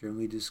chapter and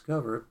we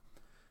discover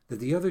that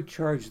the other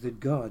charge that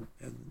God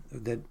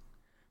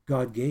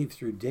gave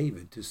through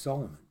David to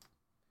Solomon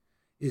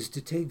is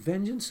to take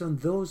vengeance on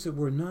those that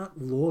were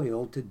not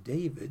loyal to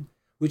David,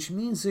 which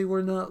means they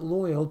were not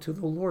loyal to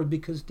the Lord,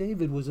 because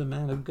David was a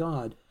man of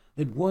God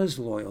that was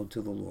loyal to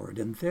the Lord,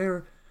 and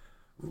their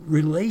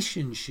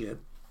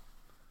relationship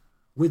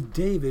with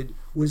David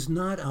was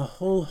not a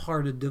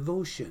wholehearted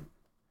devotion.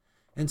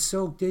 And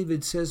so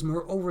David says,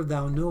 moreover,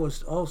 thou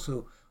knowest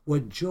also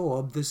what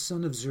Joab, the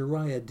son of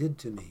Zeruiah, did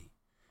to me,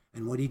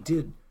 and what he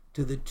did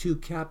to the two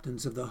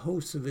captains of the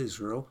hosts of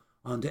Israel,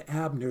 unto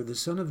Abner, the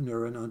son of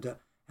Ner, and unto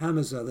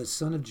Amasa, the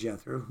son of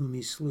Jethro, whom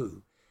he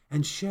slew,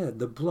 and shed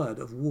the blood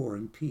of war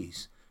and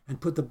peace, and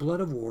put the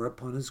blood of war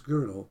upon his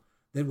girdle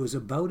that was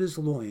about his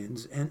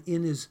loins, and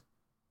in his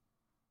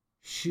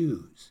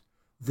shoes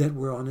that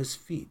were on his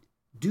feet.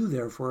 Do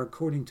therefore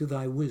according to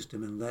thy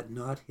wisdom, and let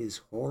not his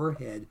hoar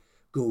head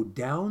go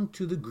down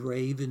to the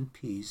grave in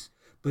peace,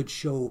 but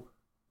show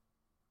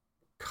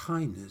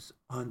kindness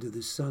unto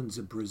the sons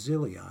of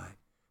Barzillai,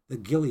 the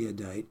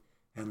Gileadite,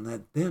 and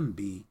let them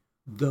be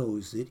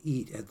those that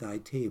eat at thy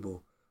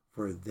table,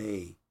 for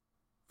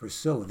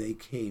so they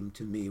came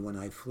to me when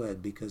I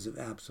fled because of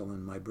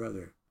Absalom my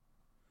brother.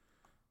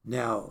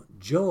 Now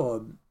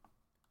Joab,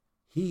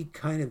 he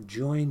kind of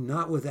joined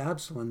not with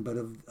Absalom, but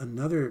of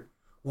another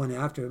one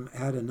after him,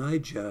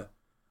 Adonijah,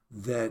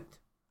 that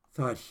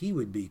thought he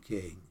would be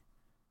king.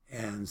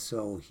 And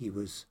so he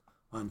was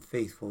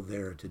unfaithful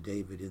there to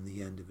David in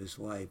the end of his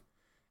life.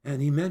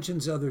 And he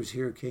mentions others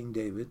here, King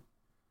David,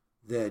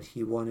 that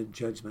he wanted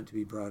judgment to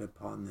be brought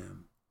upon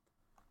them.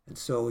 And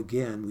so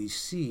again, we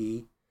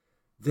see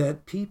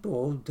that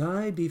people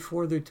die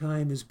before their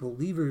time as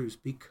believers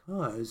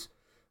because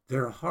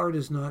their heart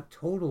is not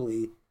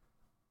totally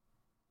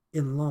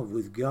in love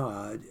with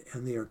God,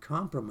 and they are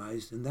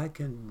compromised, and that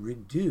can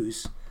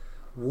reduce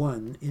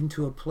one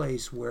into a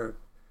place where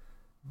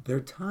their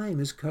time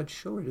is cut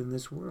short in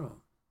this world.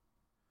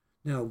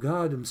 Now,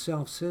 God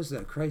himself says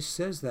that. Christ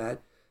says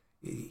that.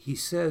 He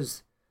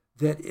says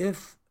that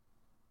if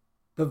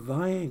the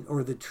vine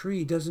or the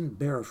tree doesn't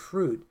bear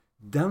fruit,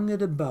 dung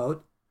it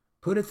about,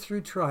 put it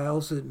through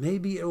trials, that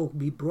maybe it will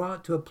be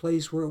brought to a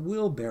place where it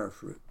will bear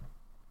fruit.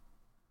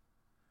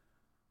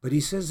 But he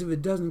says if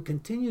it doesn't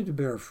continue to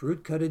bear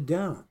fruit, cut it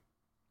down.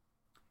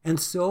 And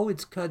so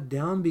it's cut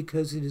down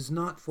because it is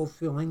not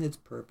fulfilling its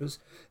purpose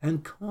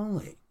and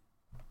calling.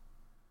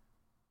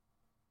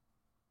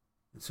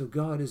 And so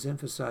God is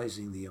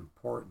emphasizing the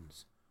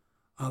importance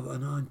of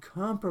an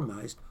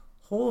uncompromised,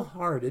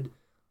 wholehearted,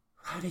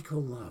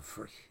 radical love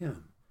for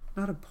him,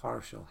 not a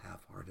partial,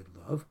 half-hearted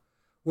love,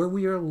 where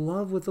we are in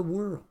love with the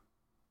world.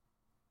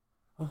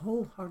 A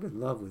wholehearted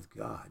love with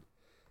God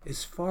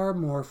is far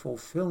more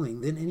fulfilling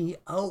than any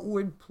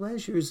outward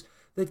pleasures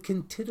that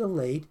can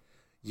titillate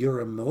your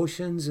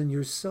emotions and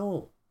your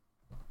soul.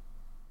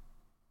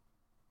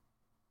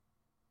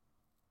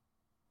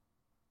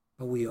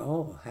 But we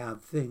all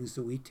have things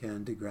that we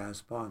tend to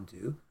grasp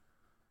onto,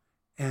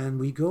 and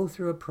we go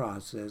through a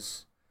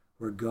process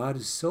where God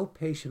is so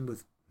patient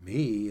with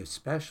me,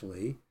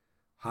 especially,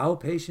 how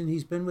patient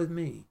he's been with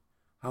me,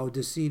 how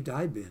deceived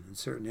I've been. In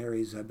certain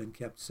areas I've been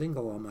kept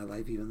single all my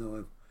life, even though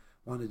I've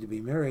wanted to be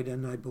married,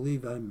 and I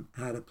believe I'm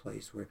at a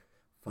place where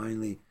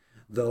finally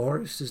the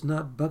horse is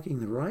not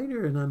bucking the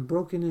rider, and I'm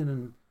broken in,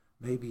 and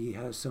maybe he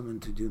has someone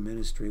to do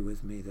ministry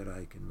with me that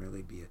I can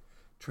really be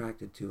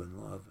attracted to and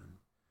love. And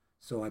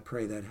so I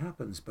pray that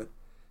happens, but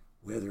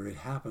whether it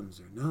happens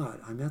or not,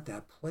 I'm at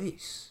that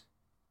place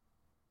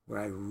where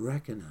I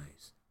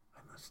recognize I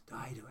must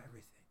die to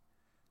everything.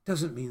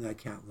 Doesn't mean I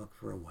can't look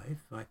for a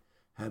wife. I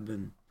have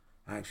been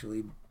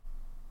actually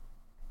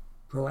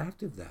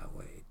proactive that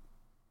way,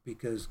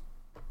 because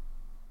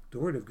the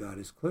Word of God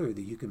is clear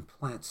that you can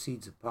plant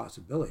seeds of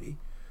possibility.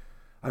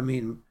 I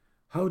mean,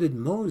 how did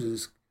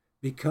Moses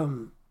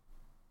become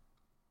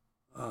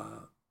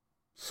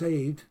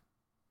saved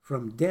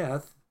from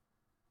death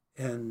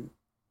and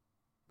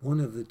one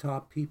of the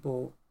top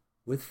people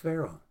with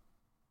Pharaoh?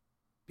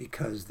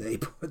 Because they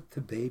put the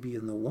baby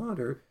in the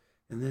water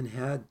and then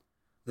had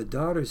the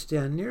daughter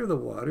stand near the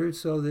water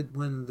so that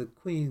when the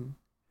queen,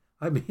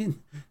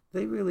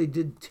 they really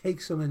did take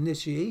some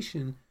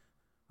initiation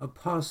of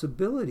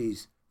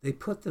possibilities. They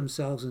put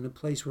themselves in a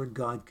place where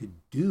God could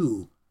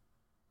do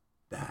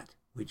that,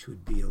 which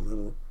would be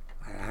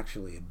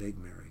actually a big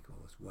miracle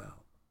as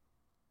well.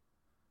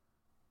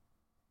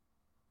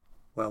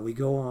 Well, we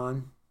go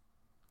on,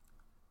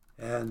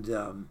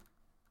 and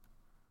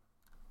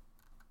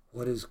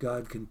what is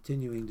God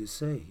continuing to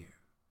say here?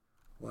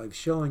 Well, I've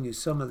shown you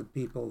some of the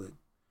people that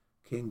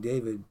King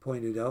David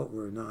pointed out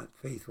were not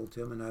faithful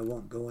to him, and I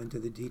won't go into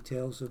the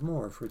details of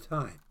more for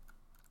time.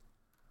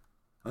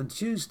 On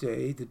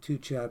Tuesday, the two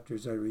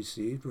chapters I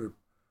received were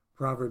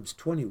Proverbs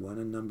 21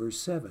 and Numbers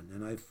 7.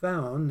 And I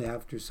found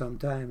after some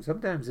time,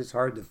 sometimes it's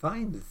hard to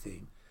find the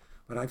theme,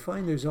 but I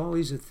find there's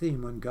always a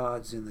theme when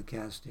God's in the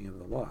casting of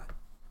the lot.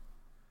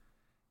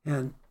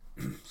 And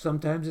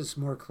sometimes it's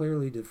more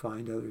clearly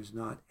defined, others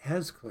not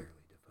as clearly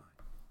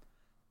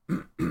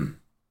defined.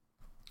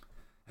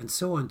 And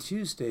so on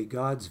Tuesday,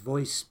 God's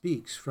voice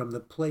speaks from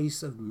the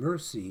place of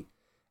mercy,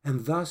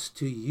 and thus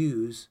to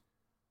use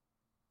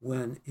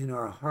when in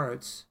our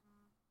hearts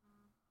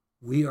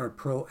we are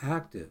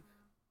proactive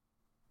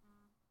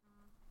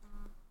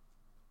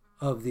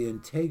of the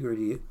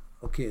integrity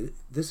okay,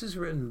 this is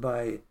written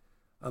by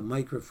a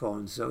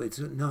microphone, so it's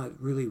not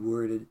really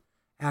worded.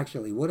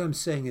 Actually, what I'm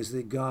saying is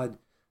that God's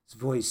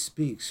voice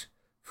speaks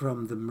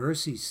from the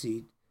mercy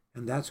seat,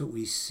 and that's what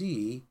we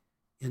see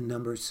in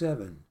number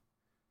 7.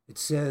 It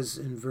says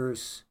in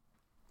verse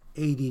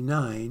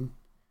 89,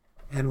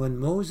 "And when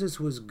Moses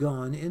was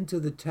gone into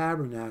the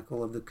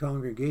tabernacle of the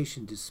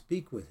congregation to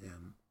speak with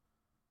him,"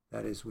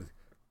 that is with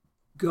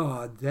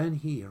God, "then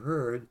he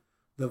heard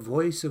the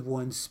voice of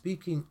one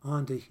speaking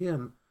unto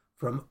him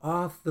from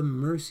off the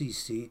mercy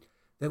seat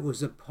that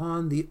was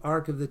upon the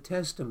ark of the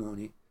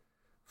testimony,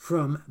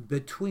 from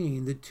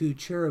between the 2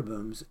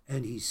 cherubims,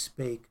 and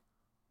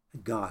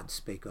God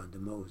spake unto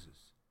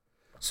Moses."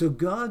 So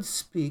God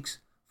speaks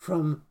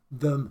from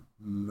the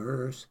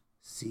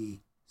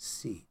mercy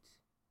seat.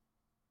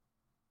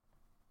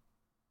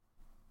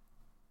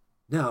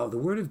 Now, the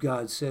Word of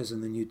God says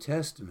in the New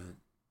Testament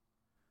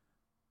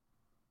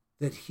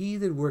that he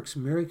that works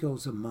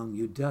miracles among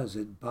you does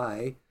it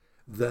by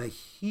the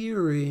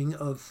hearing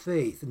of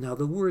faith. Now,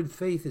 the word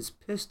faith is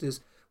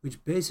pistis,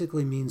 which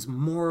basically means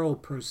moral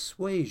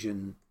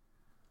persuasion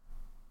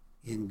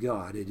in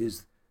God. It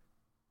is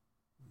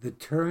the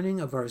turning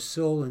of our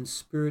soul and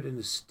spirit in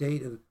a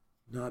state of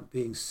not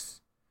being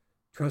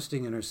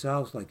trusting in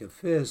ourselves like a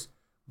fist,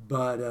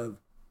 but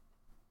of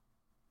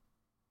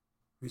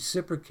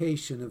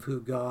reciprocation of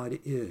who God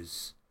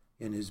is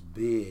in his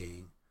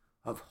being,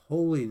 of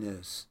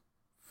holiness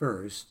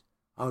first,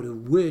 out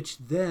of which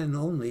then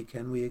only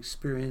can we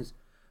experience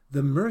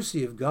the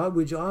mercy of God,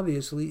 which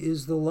obviously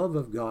is the love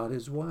of God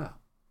as well.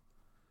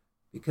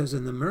 Because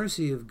in the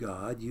mercy of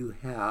God, you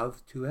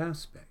have 2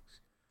 aspects.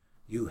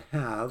 You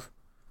have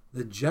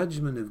the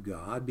judgment of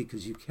God,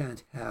 because you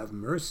can't have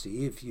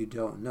mercy if you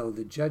don't know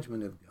the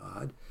judgment of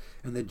God.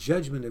 And the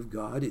judgment of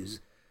God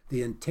is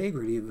the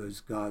integrity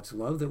of God's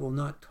love that will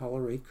not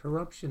tolerate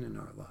corruption in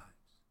our lives.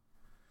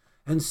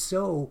 And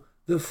so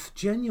the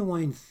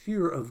genuine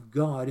fear of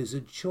God is a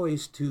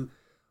choice to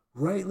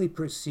rightly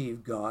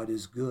perceive God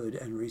as good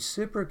and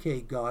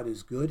reciprocate God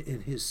as good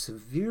in his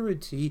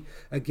severity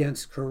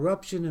against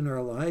corruption in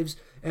our lives,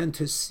 and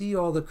to see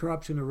all the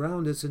corruption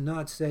around us and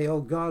not say,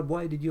 "Oh God,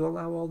 why did you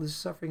allow all this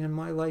suffering in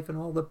my life and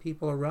all the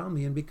people around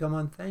me," and become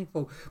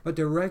unthankful, but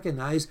to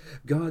recognize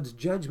God's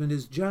judgment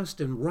is just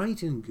and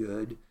right and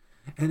good,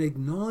 and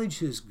acknowledge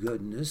his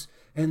goodness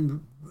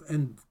and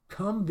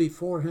come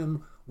before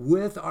him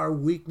with our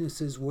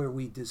weaknesses where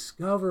we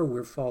discover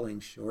we're falling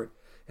short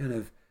and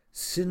have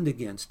sinned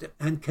against it,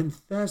 and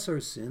confess our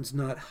sins,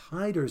 not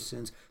hide our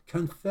sins,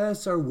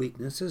 confess our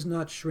weaknesses,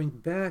 not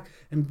shrink back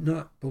and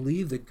not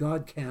believe that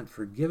God can't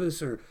forgive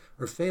us, or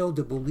fail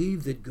to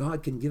believe that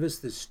God can give us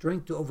the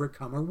strength to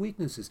overcome our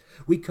weaknesses.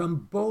 We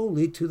come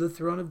boldly to the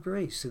throne of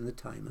grace in the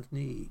time of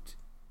need.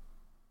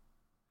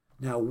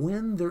 Now,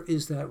 when there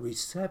is that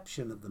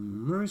reception of the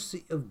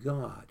mercy of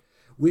God,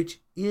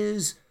 which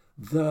is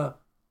the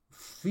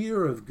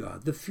fear of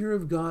God. The fear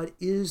of God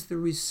is the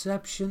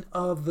reception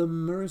of the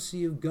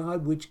mercy of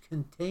God, which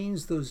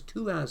contains those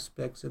 2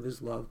 aspects of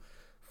his love.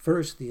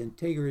 First, the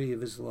integrity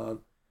of his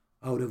love,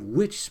 out of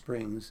which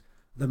springs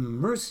the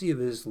mercy of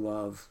his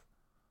love,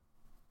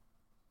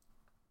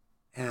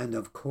 and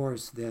of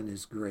course then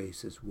his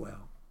grace as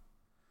well.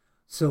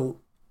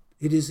 So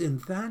it is in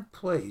that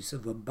place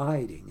of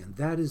abiding, and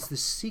that is the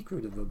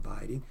secret of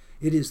abiding.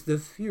 It is the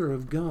fear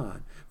of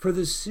God. For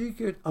the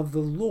secret of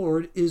the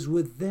Lord is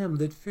with them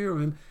that fear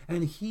him,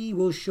 and he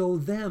will show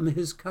them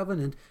his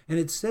covenant. And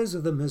it says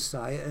of the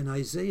Messiah in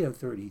Isaiah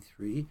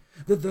 33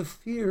 that the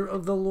fear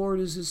of the Lord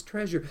is his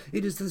treasure.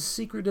 It is the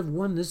secret of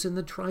oneness in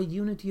the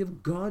triunity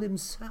of God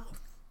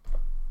himself,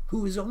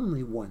 who is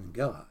only one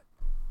God.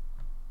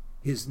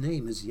 His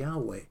name is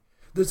Yahweh.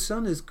 The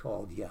Son is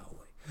called Yahweh.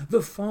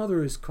 The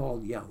Father is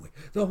called Yahweh.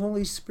 The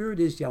Holy Spirit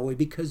is Yahweh,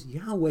 because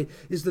Yahweh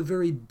is the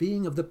very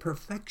being of the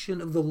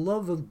perfection of the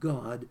love of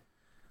God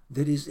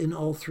that is in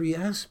all 3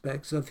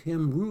 aspects of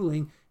him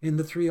ruling in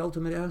the 3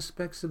 ultimate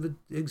aspects of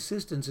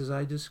existence as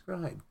I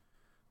described.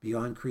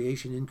 Beyond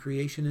creation, in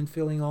creation, and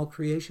filling all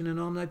creation, and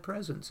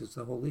omnipresence is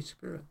the Holy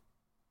Spirit.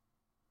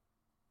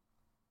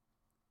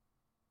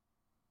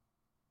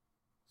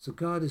 So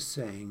God is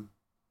saying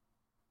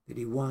that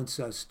he wants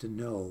us to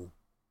know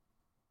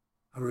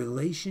a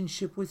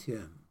relationship with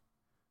him.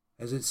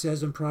 As it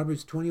says in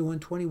Proverbs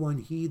 21:21,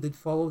 he that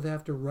followeth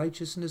after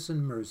righteousness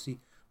and mercy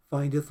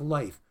findeth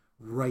life,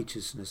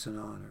 righteousness, and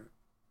honor.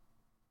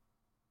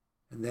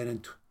 And then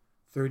in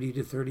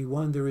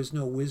 30-31, there is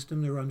no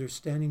wisdom, nor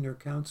understanding, nor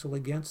counsel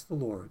against the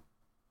Lord.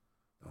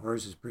 The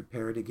horse is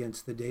prepared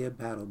against the day of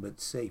battle,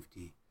 but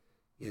safety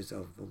is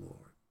of the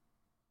Lord.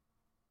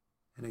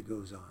 And it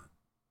goes on.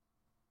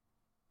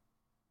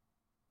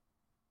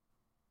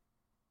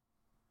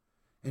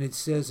 And it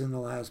says in the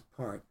last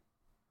part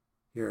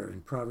here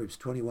in Proverbs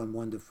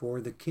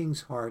 21:1-4, the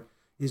king's heart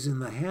is in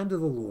the hand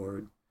of the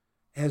Lord,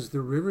 as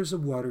the rivers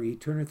of water. He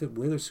turneth it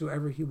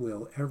whithersoever he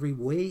will. Every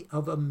way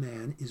of a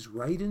man is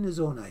right in his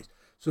own eyes.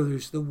 So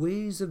there's the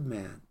ways of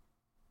man.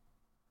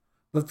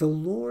 But the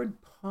Lord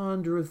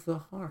pondereth the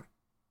heart.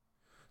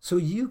 So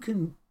you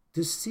can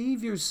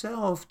deceive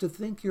yourself to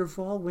think you're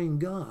following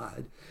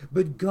God,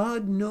 but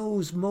God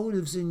knows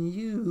motives in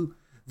you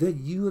that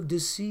you have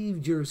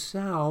deceived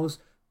yourselves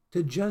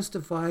to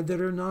justify that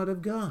are not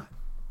of God.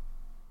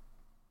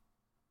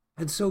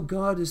 And so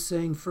God is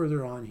saying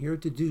further on here,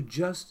 to do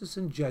justice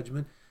and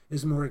judgment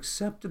is more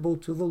acceptable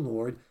to the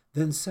Lord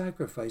than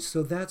sacrifice.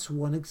 So that's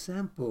one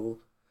example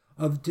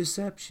of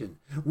deception.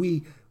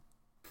 We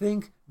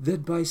think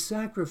that by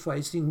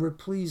sacrificing we're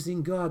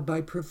pleasing God,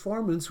 by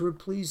performance we're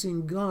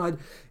pleasing God,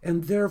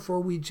 and therefore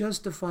we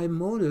justify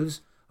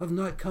motives of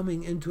not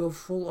coming into a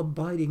full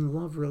abiding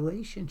love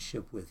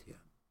relationship with Him.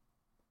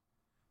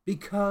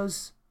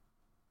 Because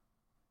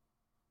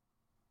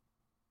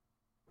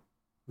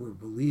we're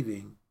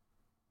believing,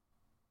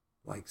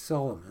 like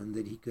Solomon,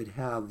 that he could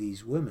have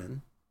these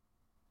women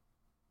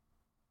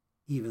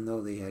even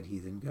though they had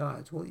heathen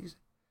gods. Well,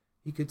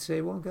 he could say,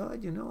 well,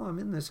 God, I'm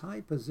in this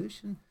high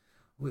position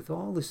with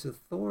all this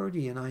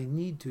authority, and I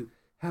need to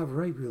have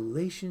right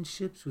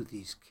relationships with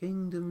these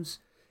kingdoms.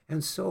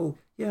 And so,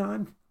 yeah,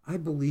 I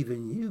believe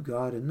in you,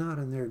 God, and not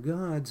in their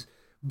gods.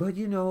 But,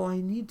 I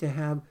need to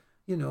have,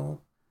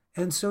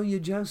 and so you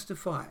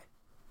justify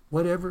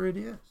whatever it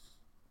is.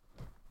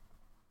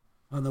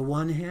 On the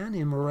one hand,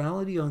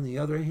 immorality. On the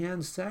other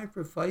hand,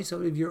 sacrifice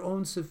out of your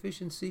own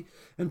sufficiency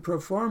and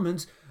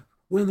performance,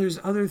 when there's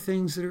other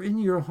things that are in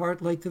your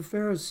heart, like the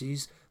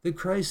Pharisees, that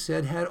Christ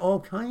said had all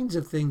kinds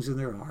of things in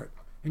their heart,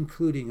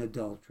 including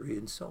adultery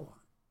and so on.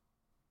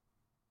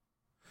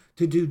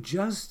 To do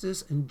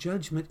justice and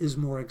judgment is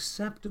more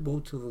acceptable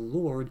to the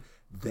Lord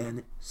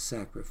than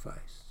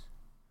sacrifice.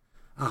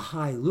 A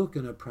high look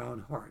and a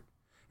proud heart,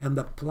 and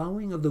the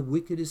plowing of the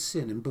wicked is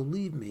sin. And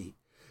believe me,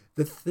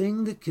 the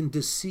thing that can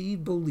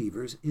deceive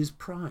believers is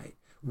pride.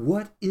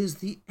 What is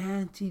the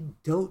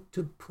antidote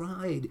to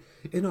pride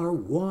in our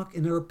walk,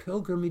 in our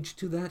pilgrimage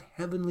to that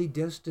heavenly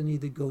destiny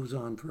that goes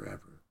on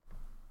forever?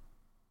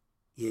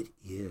 It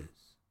is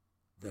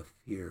the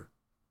fear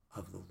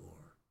of the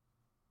Lord.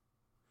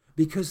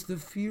 Because the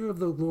fear of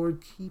the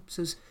Lord keeps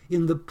us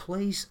in the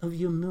place of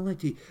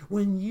humility.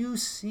 When you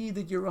see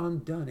that you're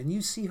undone and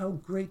you see how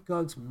great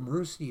God's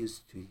mercy is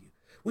to you,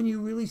 when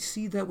you really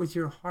see that with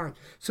your heart,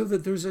 so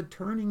that there's a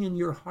turning in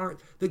your heart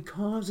that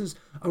causes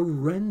a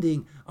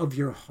rending of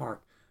your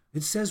heart.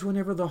 It says,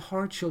 whenever the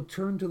heart shall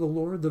turn to the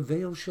Lord, the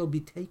veil shall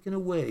be taken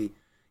away,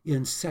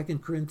 in 2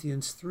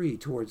 Corinthians 3,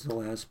 towards the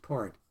last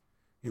part,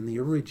 in the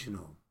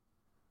original.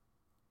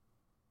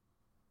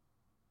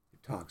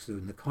 It talks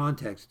in the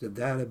context of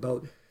that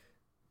about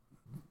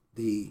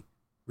the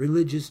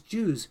religious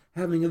Jews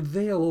having a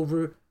veil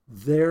over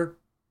their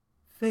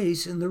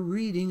face in the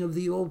reading of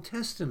the Old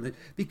Testament,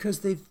 because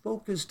they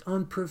focused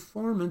on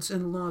performance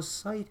and lost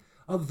sight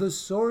of the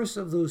source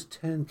of those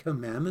 10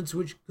 commandments,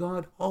 which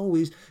God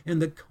always, in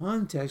the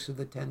context of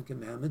the 10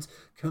 commandments,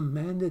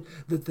 commanded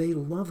that they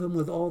love Him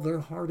with all their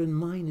heart and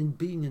mind and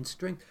being and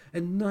strength,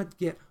 and not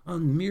get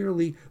on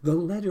merely the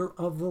letter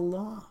of the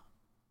law.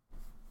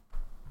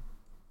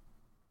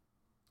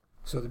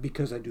 So that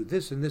because I do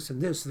this and this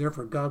and this,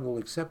 therefore God will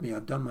accept me.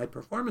 I've done my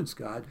performance,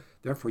 God.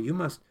 Therefore you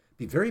must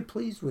be very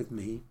pleased with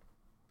me.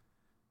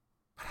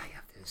 But I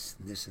have this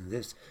and this and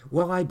this.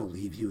 Well, I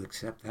believe you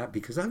accept that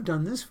because I've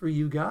done this for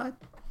you, God.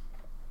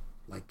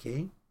 Like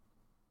Cain.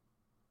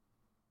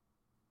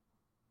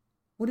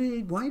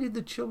 Why did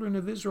the children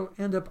of Israel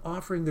end up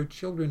offering their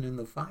children in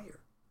the fire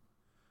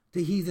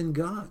to heathen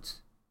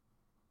gods?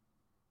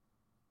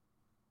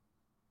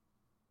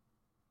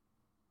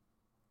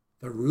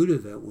 The root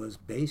of it was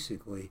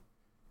basically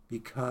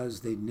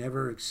because they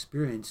never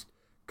experienced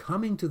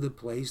coming to the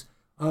place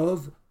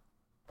of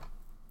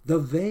the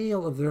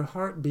veil of their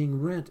heart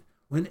being rent.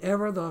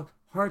 Whenever the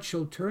heart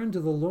shall turn to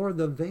the Lord,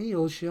 the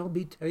veil shall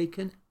be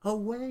taken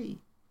away.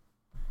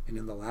 And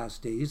in the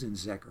last days, in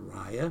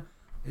Zephaniah,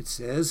 it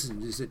says,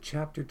 and is it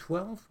chapter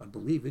 12? I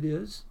believe it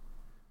is.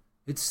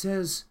 It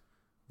says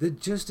that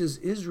just as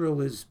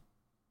Israel is,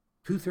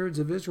 2/3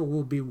 of Israel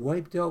will be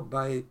wiped out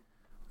by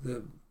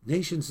the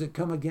nations that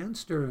come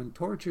against her and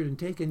tortured and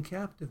taken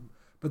captive.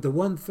 But the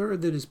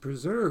 1/3 that is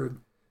preserved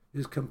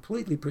is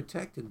completely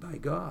protected by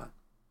God.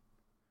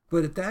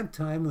 But at that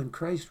time, when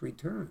Christ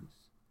returns,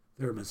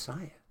 their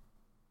Messiah,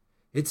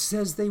 it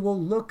says they will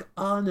look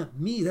on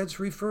me. That's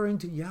referring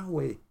to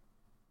Yahweh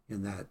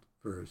in that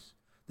verse.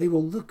 They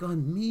will look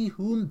on me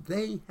whom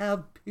they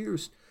have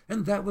pierced.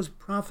 And that was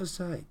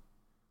prophesied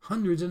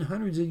hundreds and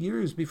hundreds of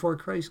years before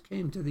Christ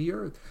came to the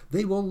earth.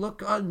 They will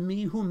look on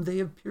me whom they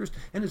have pierced.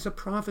 And it's a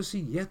prophecy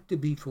yet to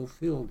be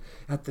fulfilled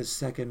at the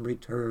second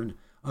return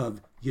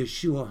of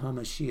Yeshua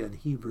HaMashiach in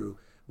Hebrew,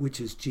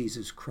 which is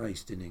Jesus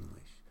Christ in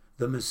English,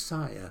 the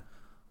Messiah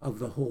of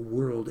the whole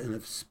world and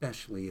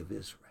especially of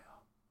Israel.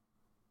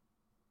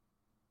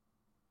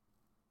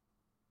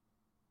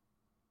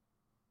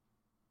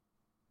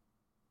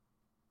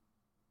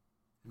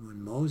 And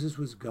when Moses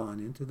was gone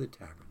into the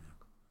tabernacle,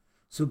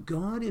 so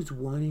God is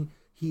wanting,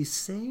 He's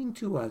saying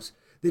to us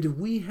that if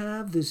we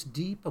have this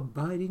deep,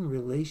 abiding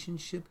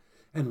relationship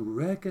and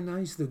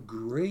recognize the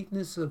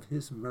greatness of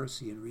His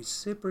mercy and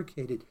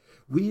reciprocate it,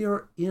 we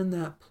are in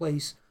that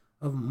place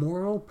of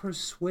moral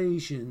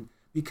persuasion,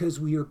 because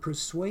we are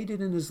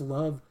persuaded in his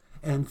love,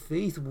 and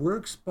faith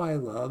works by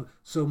love.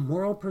 So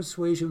moral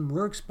persuasion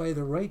works by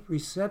the right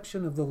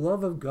reception of the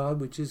love of God,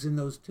 which is in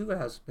those two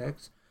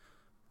aspects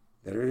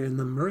that are in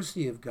the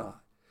mercy of God.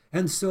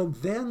 And so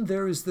then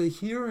there is the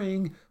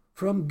hearing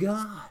from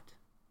God.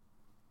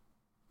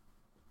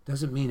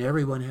 Doesn't mean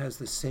everyone has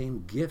the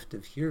same gift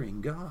of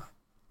hearing God,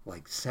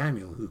 like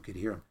Samuel, who could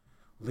hear him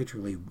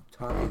literally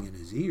talking in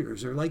his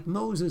ears, or like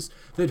Moses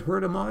that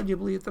heard him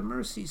audibly at the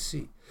mercy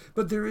seat.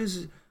 But there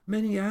is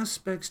many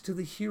aspects to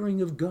the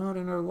hearing of God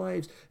in our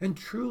lives, and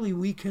truly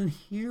we can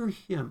hear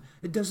him.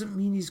 It doesn't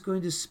mean he's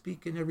going to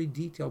speak in every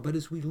detail, but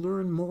as we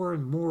learn more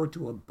and more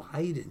to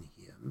abide in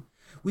him,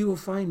 we will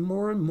find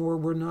more and more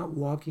we're not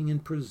walking in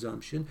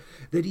presumption,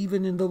 that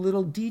even in the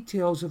little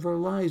details of our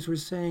lives we're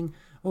saying,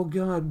 oh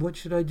God, what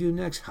should I do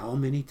next? How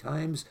many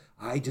times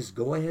I just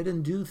go ahead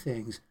and do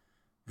things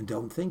and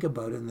don't think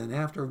about it, and then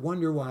after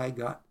wonder why I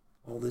got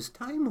all this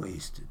time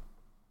wasted.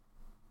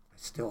 I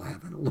still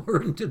haven't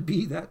learned to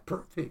be that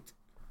perfect.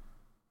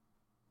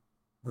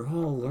 We're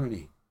all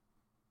learning.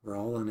 We're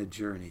all on a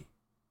journey,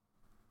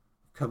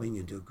 coming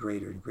into a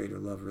greater and greater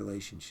love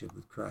relationship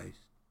with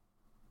Christ.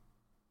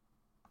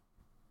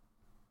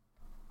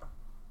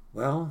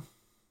 Well,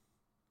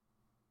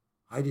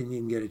 I didn't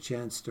even get a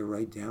chance to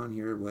write down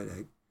here what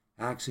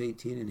Acts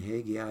 18 and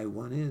Haggai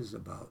 1 is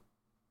about.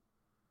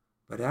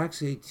 But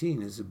Acts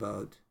 18 is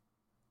about,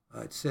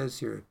 it says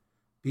here,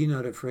 be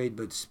not afraid,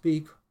 but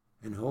speak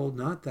and hold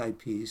not thy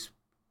peace.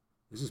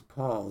 This is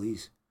Paul.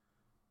 He's,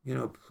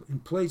 in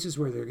places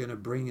where they're going to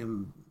bring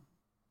him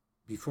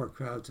before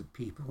crowds of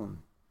people and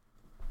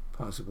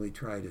possibly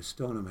try to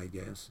stone him, I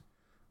guess.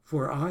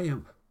 For I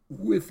am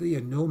with thee,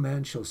 and no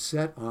man shall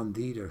set on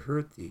thee to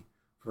hurt thee,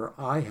 for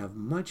I have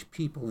much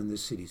people in the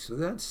city. So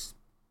that's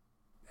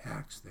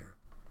Acts there.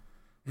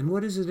 And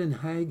what is it in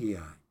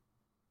Haggai?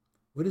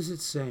 What is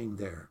it saying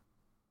there?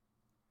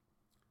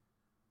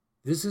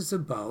 This is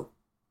about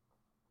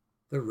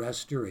the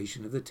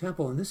restoration of the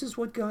temple. And this is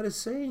what God is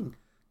saying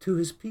to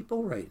his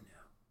people right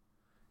now.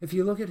 If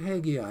you look at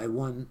Haggai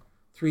 1,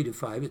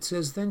 3-5, it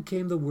says, Then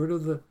came the word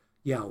of the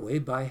Yahweh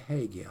by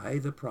Haggai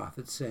the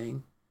prophet,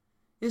 saying,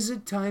 Is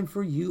it time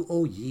for you,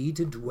 O ye,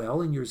 to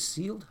dwell in your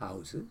sealed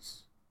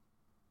houses?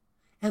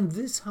 And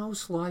this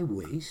house lie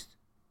waste?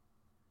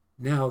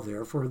 Now,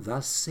 therefore,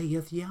 thus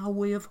saith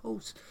Yahweh of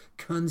hosts,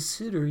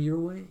 consider your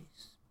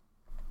ways.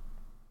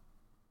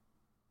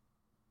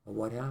 Well,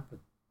 what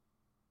happened?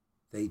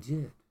 They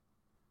did.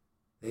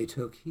 They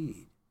took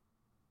heed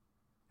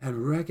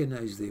and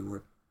recognized they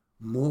were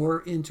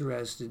more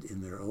interested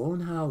in their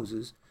own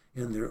houses,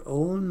 in their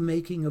own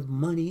making of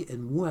money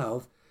and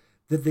wealth,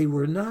 that they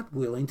were not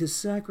willing to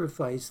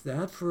sacrifice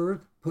that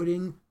for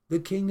putting the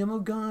kingdom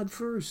of God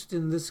first,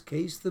 in this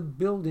case, the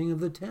building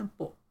of the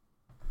temple.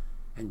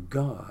 And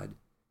God,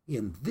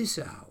 in this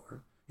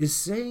hour, is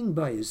saying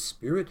by his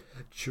Spirit,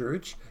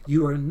 church,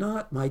 you are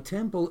not my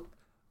temple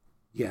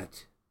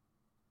yet.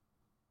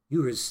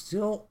 You are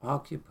still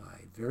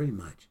occupied very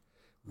much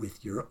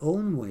with your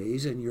own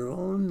ways and your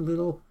own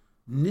little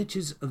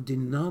niches of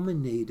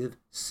denominative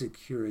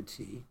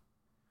security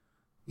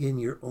in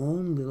your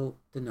own little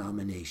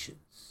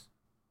denominations.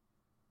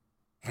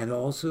 And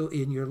also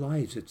in your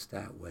lives it's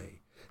that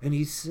way. And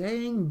he's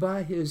saying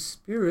by his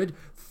Spirit,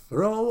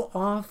 throw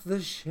off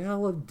the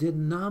shell of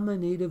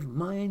denominative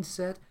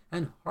mindset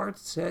and heart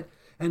set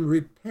and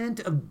repent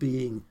of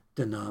being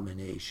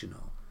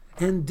denominational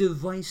and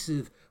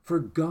divisive. For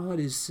God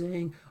is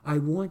saying, I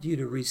want you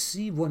to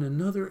receive one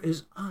another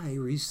as I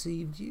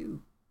received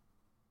you.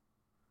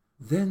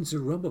 Then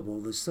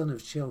Zerubbabel the son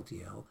of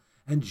Shealtiel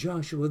and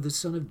Joshua the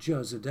son of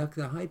Jozadak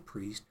the high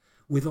priest,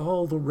 with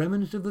all the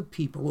remnant of the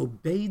people,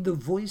 obeyed the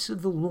voice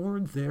of the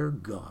Lord their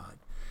God,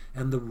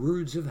 and the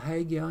words of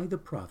Haggai the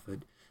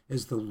prophet,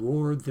 as the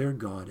Lord their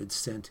God had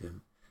sent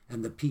him.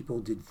 And the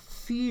people did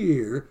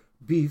fear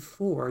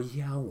before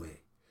Yahweh.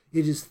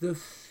 It is the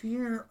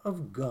fear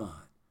of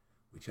God,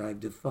 which I've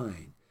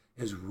defined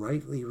as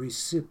rightly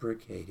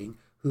reciprocating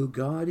who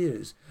God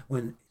is.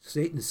 When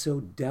Satan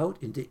sowed doubt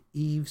into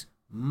Eve's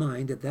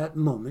mind, at that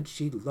moment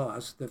she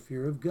lost the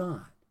fear of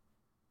God.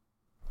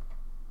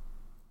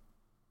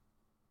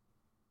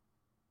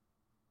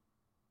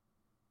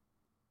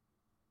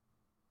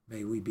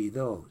 May we be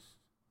those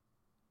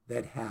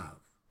that have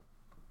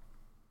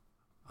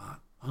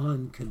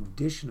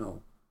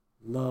unconditional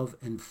love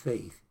and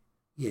faith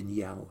in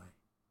Yahweh,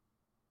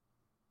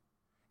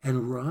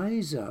 and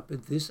rise up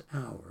at this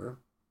hour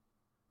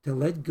to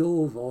let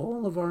go of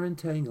all of our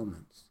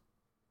entanglements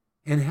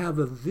and have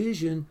a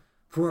vision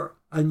for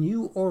a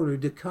new order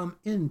to come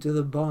into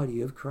the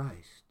body of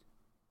Christ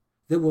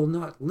that will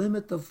not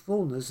limit the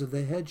fullness of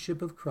the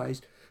headship of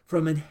Christ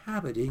from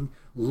inhabiting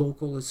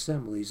local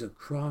assemblies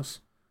across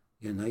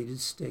the United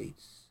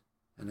States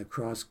and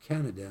across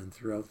Canada and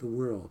throughout the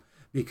world,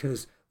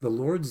 because the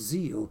Lord's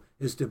zeal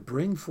is to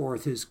bring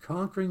forth his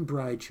conquering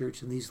bride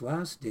church in these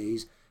last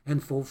days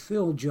and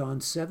fulfill John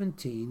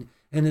 17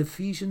 And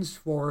Ephesians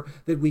 4,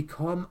 that we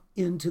come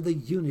into the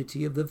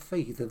unity of the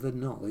faith of the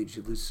knowledge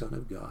of the Son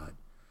of God.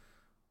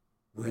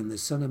 When the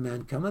Son of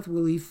Man cometh,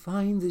 will he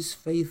find this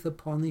faith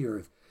upon the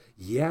earth?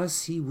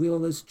 Yes, he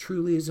will, as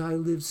truly as I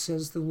live,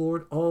 says the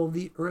Lord. All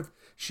the earth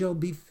shall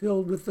be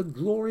filled with the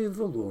glory of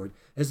the Lord,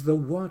 as the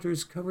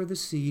waters cover the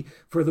sea.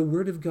 For the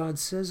word of God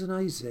says in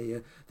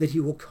Isaiah that he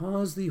will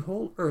cause the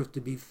whole earth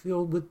to be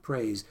filled with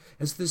praise,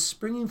 as the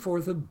springing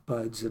forth of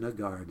buds in a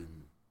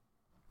garden.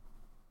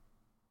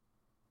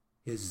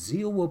 His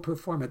zeal will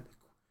perform it.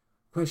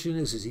 The question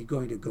is he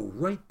going to go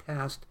right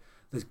past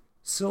the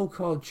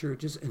so-called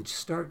churches and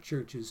start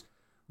churches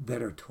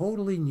that are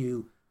totally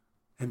new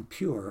and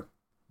pure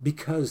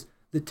because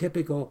the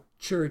typical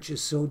church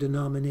is so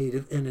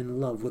denominative and in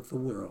love with the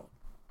world?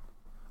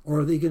 Or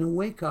are they going to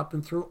wake up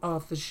and throw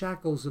off the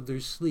shackles of their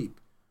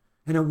sleep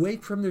and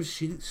awake from their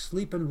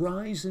sleep and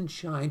rise and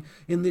shine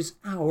in this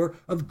hour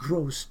of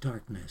gross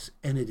darkness?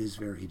 And it is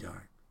very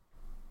dark.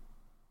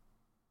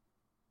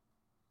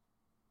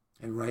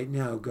 And right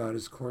now, God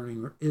is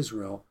cornering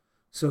Israel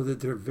so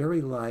that their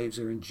very lives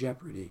are in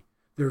jeopardy.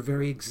 Their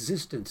very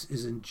existence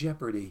is in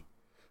jeopardy,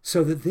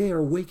 so that they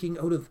are waking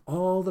out of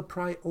all the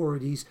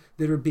priorities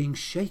that are being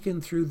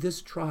shaken through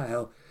this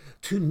trial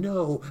to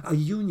know a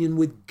union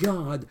with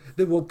God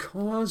that will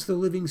cause the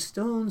living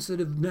stones that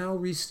have now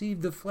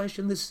received the flesh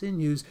and the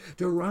sinews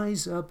to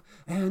rise up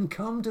and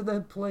come to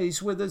that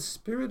place where the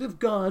Spirit of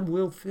God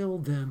will fill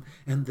them.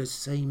 And the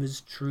same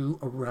is true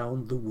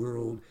around the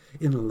world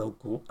in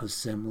local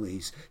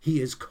assemblies. He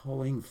is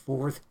calling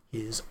forth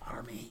his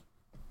army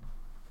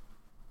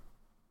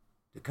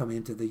to come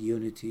into the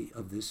unity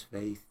of this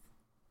faith.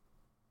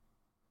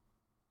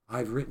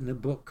 I've written a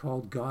book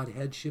called God,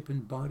 Headship,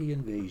 and Body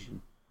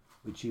Invasion,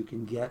 which you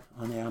can get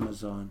on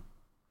Amazon,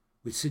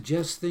 which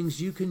suggests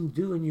things you can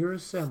do in your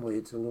assembly.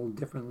 It's a little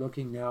different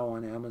looking now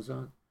on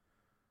Amazon.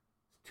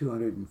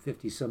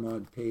 250 some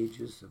odd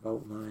pages of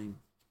outline.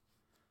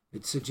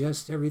 It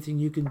suggests everything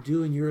you can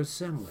do in your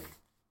assembly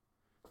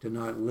to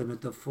not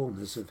limit the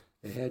fullness of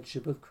the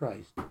headship of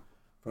Christ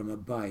from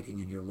abiding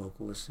in your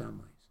local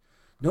assemblies.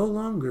 No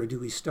longer do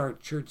we start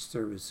church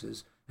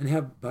services and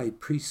have by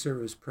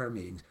pre-service prayer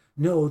meetings.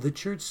 No, the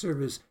church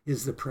service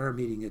is the prayer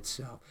meeting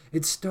itself.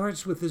 It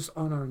starts with us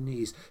on our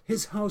knees.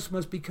 His house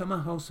must become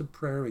a house of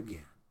prayer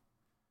again.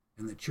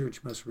 And the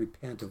church must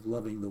repent of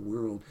loving the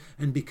world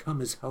and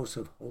become his house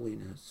of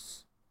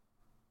holiness.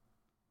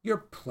 Your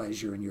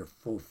pleasure and your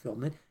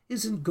fulfillment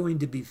isn't going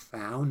to be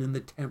found in the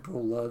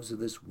temporal loves of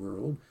this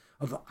world,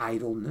 of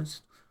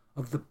idleness,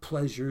 of the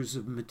pleasures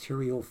of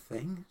material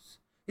things.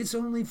 It's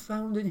only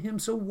found in him.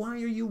 So why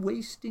are you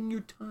wasting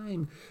your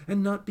time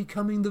and not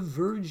becoming the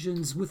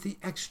virgins with the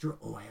extra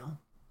oil,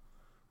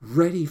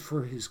 ready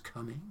for his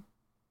coming?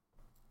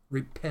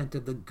 Repent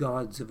of the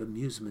gods of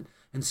amusement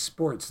and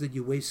sports that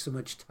you waste so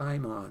much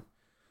time on,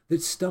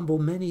 that stumble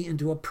many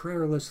into a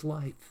prayerless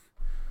life.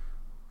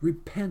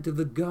 Repent of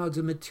the gods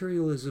of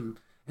materialism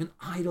and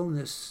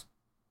idleness,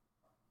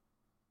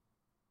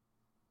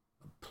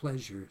 of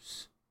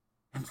pleasures,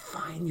 and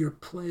find your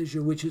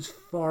pleasure, which is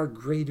far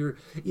greater,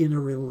 in a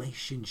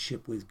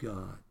relationship with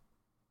God.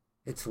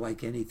 It's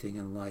like anything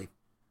in life.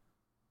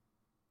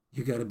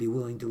 You got to be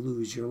willing to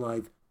lose your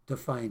life to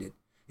find it.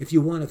 If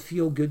you want to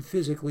feel good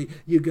physically,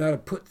 you got to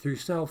put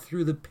yourself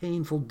through the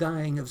painful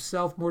dying of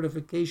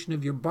self-mortification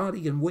of your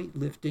body and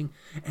weightlifting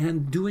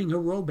and doing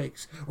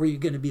aerobics, or you're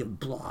going to be a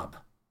blob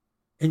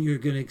and you're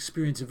going to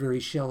experience a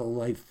very shallow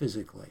life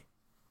physically.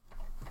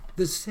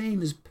 The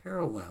same is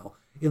parallel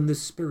in the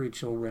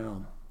spiritual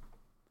realm.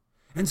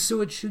 And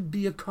so it should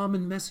be a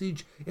common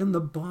message in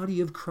the body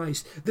of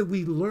Christ that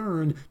we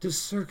learn to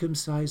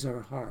circumcise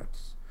our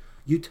hearts.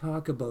 You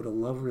talk about a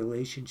love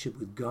relationship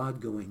with God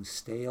going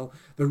stale.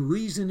 The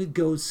reason it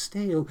goes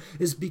stale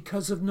is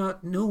because of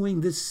not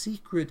knowing the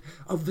secret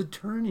of the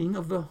turning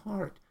of the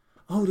heart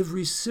out of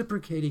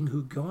reciprocating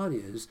who God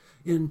is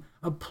in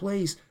a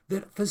place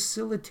that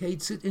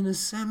facilitates it in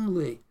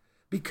assembly.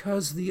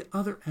 Because the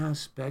other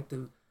aspect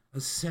of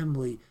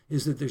assembly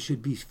is that there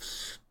should be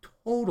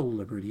total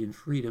liberty and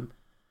freedom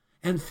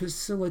and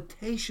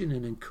facilitation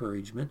and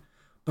encouragement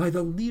by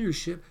the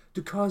leadership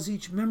to cause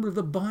each member of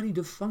the body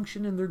to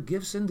function in their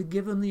gifts and to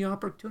give them the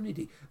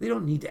opportunity. They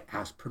don't need to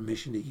ask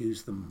permission to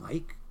use the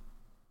mic.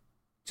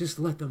 Just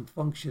let them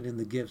function in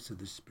the gifts of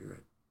the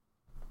Spirit.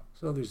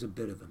 So there's a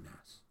bit of a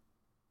mess.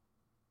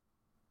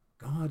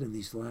 God in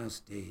these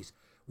last days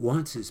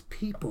wants his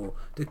people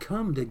to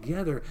come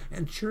together,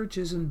 and church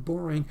isn't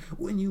boring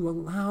when you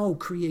allow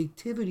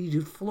creativity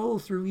to flow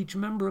through each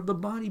member of the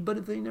body. But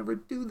if they never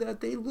do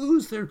that, they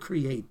lose their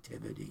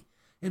creativity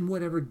in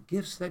whatever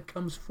gifts that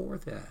comes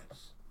forth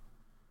as.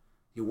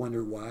 You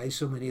wonder why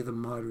so many of the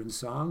modern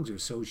songs are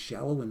so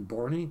shallow and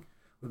boring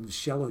with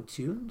shallow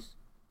tunes?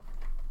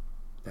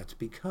 That's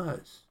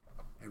because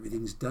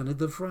everything's done at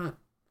the front.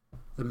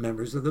 The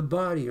members of the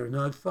body are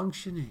not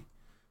functioning.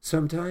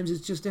 Sometimes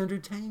it's just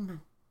entertainment.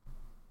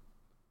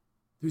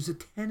 There's a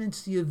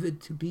tendency of it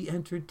to be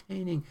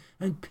entertaining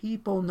and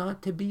people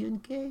not to be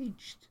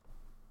engaged.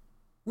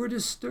 We're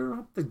to stir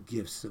up the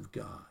gifts of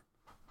God.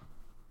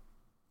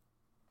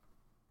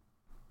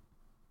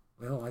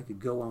 Well, I could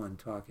go on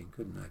talking,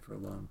 couldn't I, for a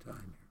long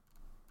time here.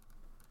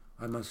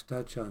 I must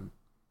touch on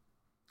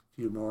a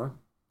few more.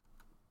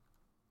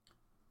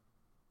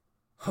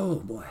 Oh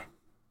boy.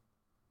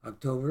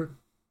 October.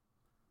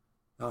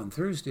 On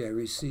Thursday I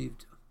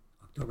received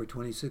October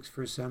 26,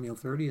 1 Samuel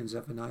 30 and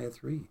Zephaniah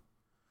 3.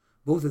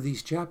 Both of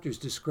these chapters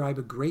describe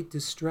a great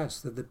distress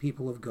that the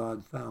people of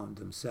God found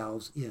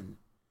themselves in,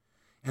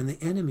 and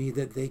the enemy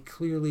that they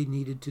clearly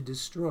needed to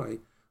destroy,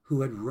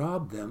 who had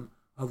robbed them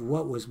of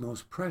what was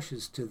most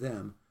precious to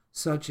them,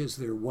 such as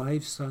their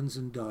wives, sons,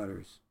 and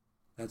daughters.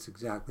 That's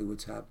exactly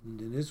what's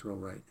happened in Israel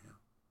right now.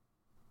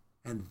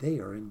 And they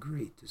are in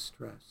great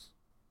distress.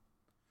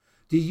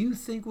 Do you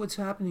think what's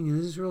happening in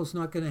Israel is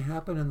not going to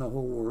happen in the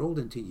whole world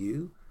and to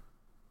you,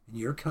 in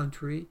your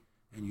country,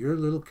 and your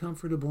little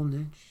comfortable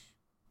niche?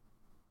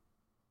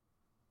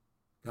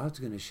 God's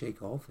going to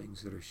shake all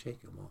things that are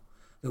shakeable,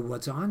 that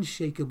what's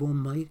unshakable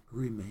might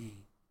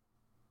remain.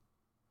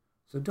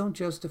 So don't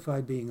justify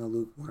being a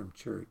lukewarm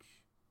church.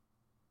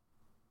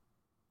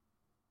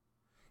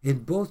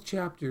 In both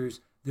chapters,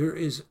 there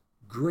is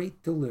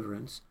great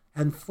deliverance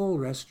and full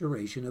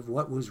restoration of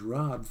what was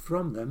robbed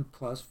from them,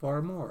 plus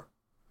far more.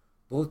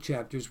 Both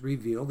chapters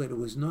reveal that it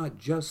was not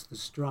just the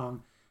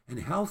strong and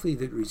healthy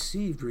that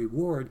received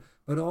reward,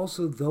 but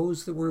also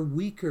those that were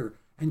weaker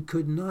and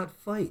could not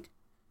fight.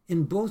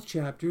 In both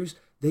chapters,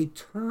 they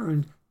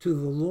turned to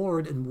the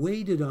Lord and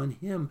waited on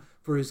him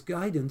for his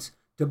guidance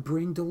to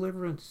bring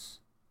deliverance.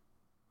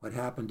 What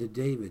happened to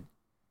David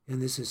in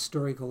this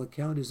historical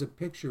account is a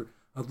picture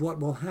of what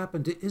will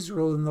happen to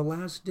Israel in the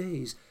last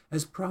days,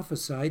 as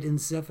prophesied in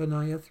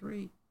Zephaniah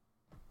 3.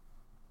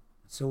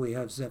 So we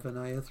have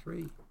Zephaniah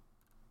 3.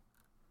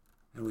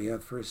 And we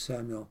have 1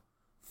 Samuel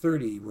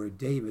 30, where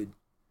David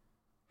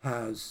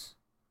comes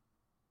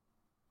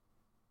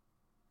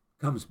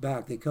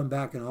back. They come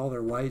back and all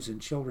their wives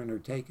and children are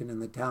taken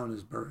and the town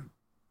is burned.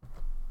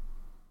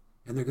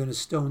 And they're going to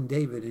stone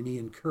David, and he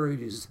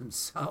encourages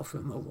himself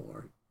in the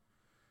Lord.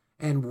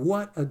 And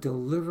what a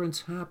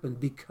deliverance happened,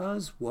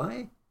 because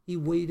why? He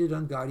waited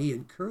on God. He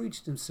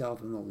encouraged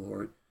himself in the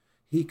Lord.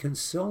 He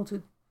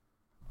consulted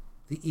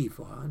the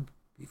ephod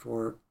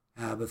before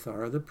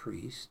Abiathar the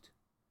priest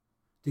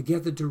to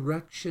get the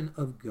direction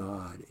of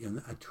God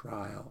in a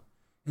trial,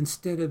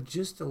 instead of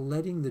just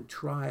letting the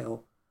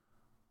trial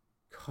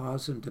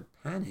cause him to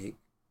panic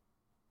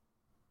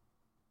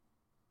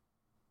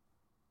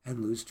and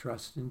lose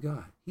trust in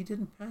God. He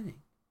didn't panic.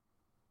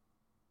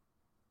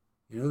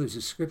 You know, there's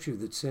a scripture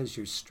that says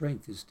your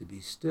strength is to be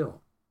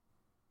still.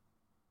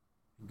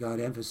 And God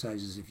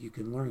emphasizes if you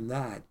can learn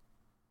that,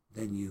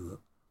 then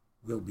you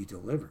will be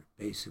delivered.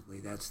 Basically,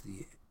 that's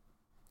the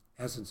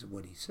essence of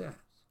what he says.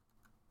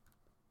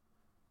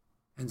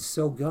 And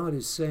so God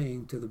is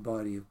saying to the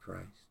body of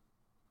Christ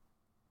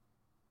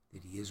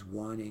that he is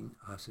wanting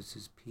us as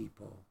his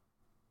people,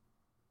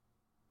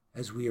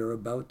 as we are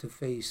about to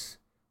face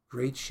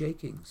great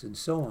shakings and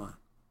so on,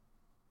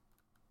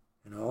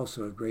 and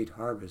also a great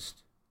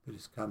harvest that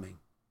is coming,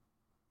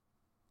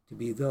 to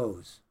be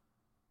those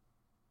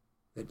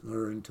that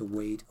learn to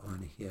wait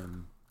on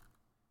him,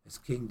 as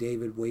King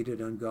David waited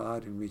on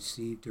God and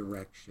received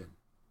direction.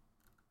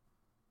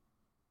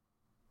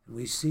 And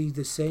we see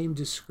the same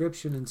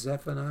description in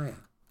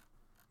Zephaniah.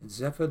 In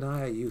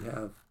Zephaniah, you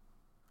have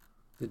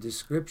the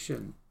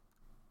description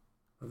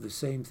of the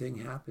same thing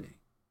happening.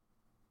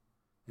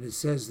 And it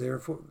says,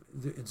 therefore,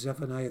 in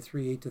Zephaniah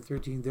 3,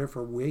 8-13,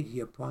 therefore wait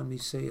ye upon me,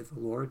 saith the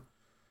Lord,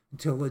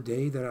 until the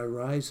day that I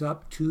rise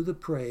up to the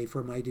prey,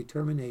 for my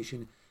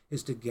determination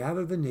is to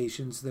gather the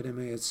nations, that I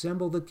may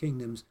assemble the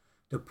kingdoms,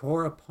 to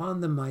pour upon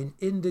them mine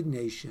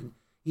indignation,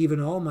 even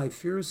all my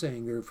fierce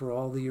anger, for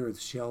all the earth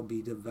shall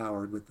be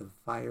devoured with the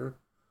fire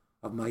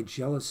of my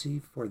jealousy,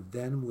 for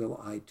then will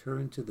I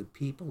turn to the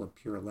people of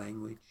pure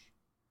language,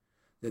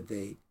 that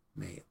they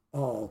may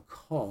all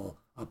call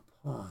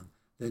upon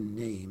the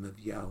name of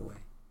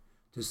Yahweh,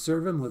 to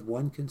serve him with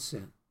one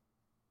consent.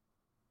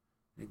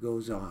 And it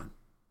goes on.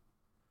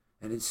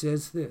 And it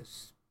says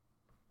this,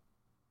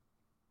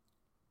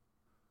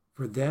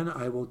 for then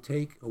I will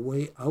take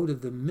away out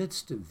of the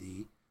midst of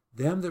thee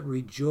them that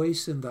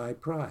rejoice in thy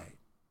pride,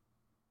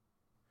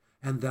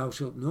 and thou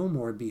shalt no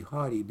more be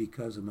haughty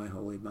because of my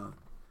holy mount.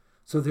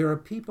 So there are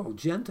people,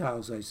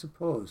 Gentiles I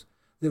suppose,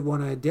 that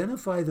want to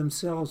identify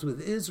themselves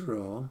with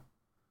Israel,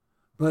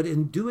 but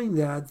in doing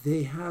that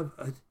they have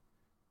a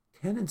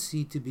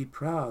tendency to be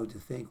proud, to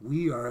think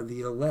we are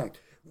the elect,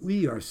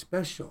 we are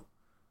special.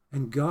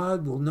 And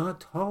God will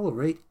not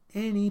tolerate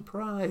any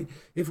pride.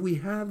 If we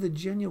have the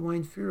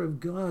genuine fear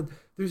of God,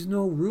 there's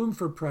no room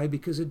for pride,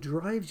 because it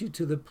drives you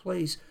to the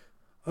place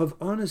of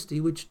honesty,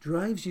 which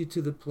drives you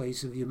to the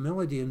place of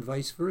humility, and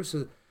vice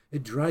versa.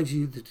 It drives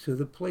you to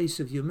the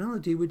place of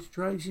humility, which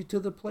drives you to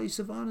the place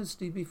of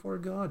honesty before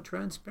God,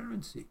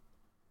 transparency.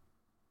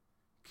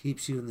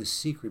 Keeps you in the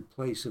secret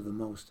place of the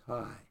Most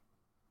High.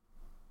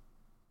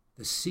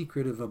 The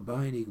secret of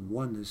abiding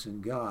oneness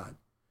in God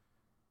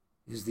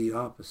is the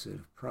opposite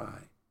of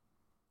pride.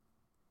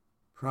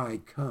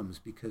 Pride comes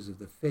because of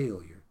the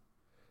failure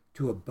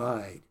to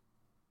abide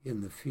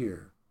in the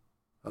fear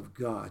of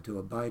God, to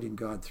abide in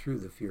God through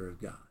the fear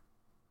of God.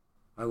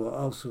 I will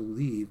also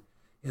leave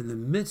in the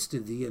midst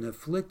of thee an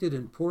afflicted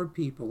and poor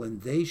people,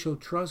 and they shall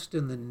trust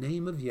in the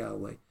name of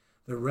Yahweh.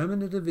 The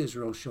remnant of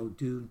Israel shall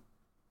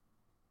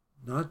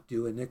not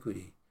do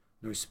iniquity,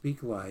 nor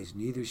speak lies,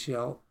 neither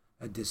shall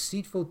a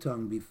deceitful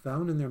tongue be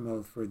found in their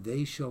mouth, for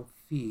they shall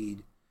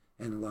feed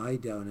and lie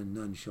down, and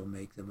none shall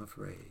make them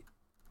afraid.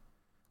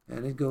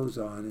 And it goes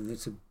on, and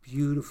it's a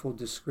beautiful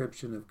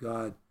description of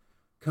God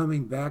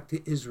coming back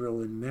to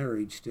Israel in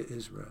marriage to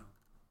Israel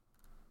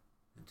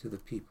and to the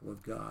people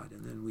of God.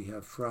 And then we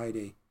have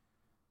Friday,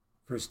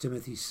 1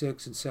 Timothy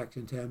 6 and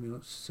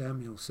 2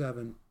 Samuel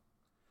 7.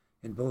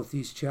 In both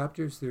these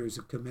chapters, there is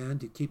a command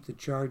to keep the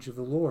charge of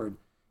the Lord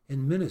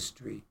in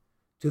ministry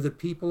to the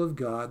people of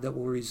God that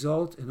will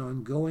result in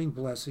ongoing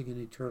blessing and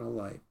eternal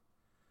life.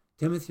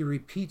 Timothy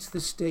repeats the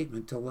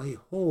statement to lay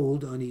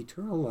hold on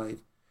eternal life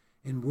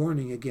and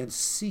warning against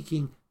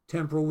seeking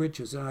temporal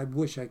riches. And I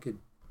wish I could,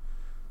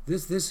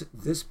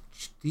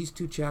 these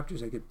two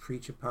chapters I could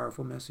preach a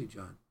powerful message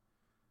on.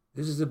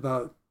 This is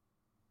about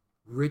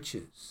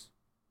riches,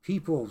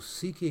 people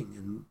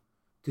seeking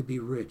to be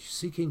rich,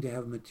 seeking to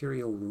have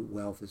material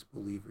wealth as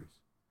believers,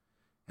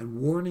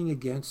 and warning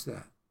against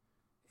that,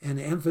 and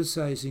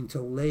emphasizing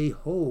to lay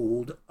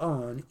hold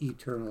on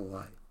eternal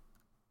life.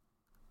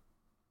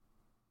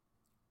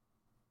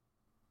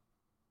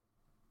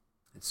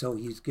 And so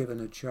he's given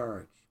a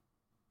charge.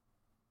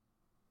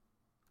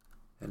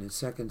 And in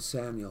 2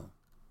 Samuel,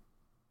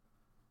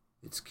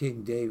 it's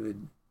King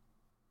David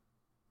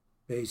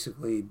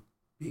basically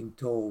being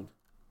told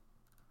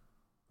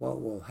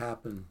what will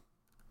happen.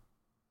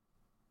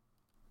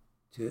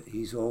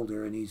 He's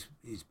older, and he's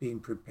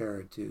being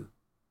prepared to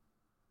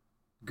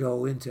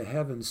go into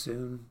heaven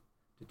soon,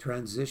 to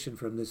transition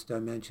from this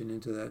dimension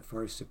into that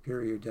far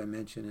superior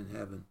dimension in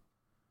heaven.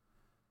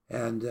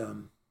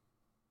 And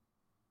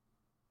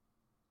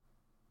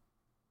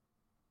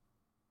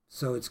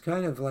so it's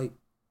kind of like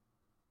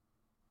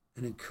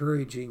an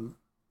encouragement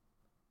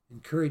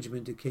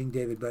to King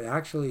David. But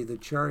actually the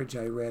charge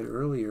I read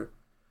earlier,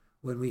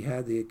 when we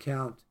had the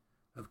account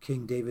of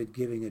King David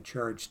giving a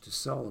charge to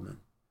Solomon,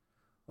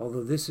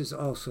 although this is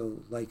also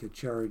like a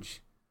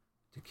charge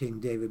to King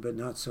David, but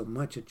not so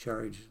much a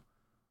charge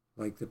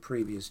like the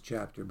previous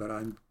chapter. But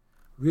I'm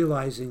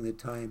realizing the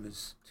time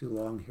is too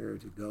long here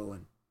to go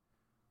and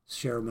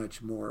share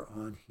much more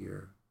on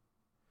here.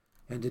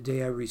 And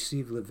today I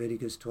received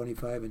Leviticus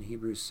 25 and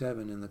Hebrews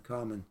 7, and the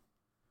common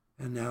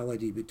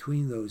analogy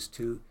between those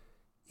two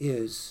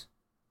is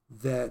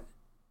that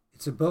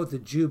it's about the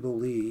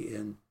Jubilee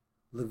in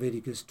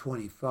Leviticus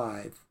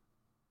 25,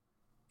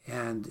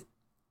 and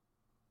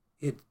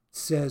it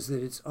says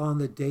that it's on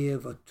the Day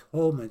of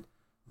Atonement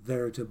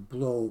there to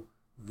blow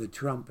the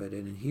trumpet.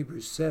 And in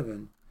Hebrews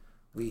 7,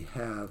 we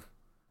have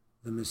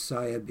the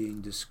Messiah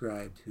being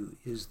described, who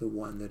is the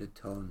one that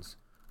atones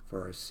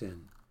for our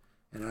sin.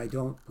 And I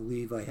don't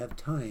believe I have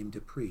time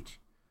to preach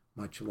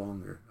much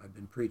longer. I've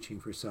been preaching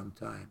for some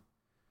time.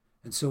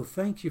 And so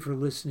thank you for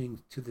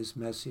listening to this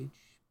message.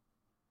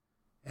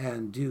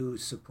 And do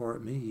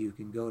support me. You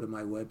can go to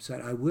my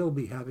website. I will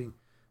be having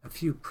a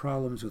few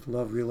problems with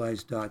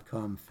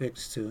loverealized.com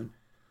fixed soon.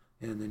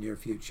 In the near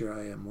future,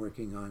 I am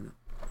working on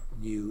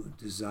a new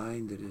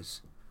design that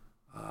is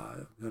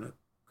going to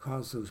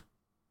cause those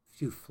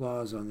few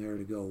flaws on there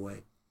to go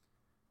away.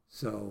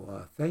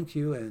 So thank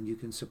you, and you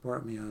can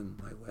support me on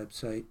my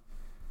website,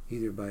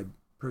 either by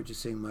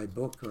purchasing my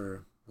book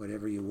or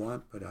whatever you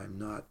want, but I'm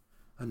not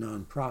a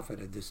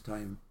nonprofit at this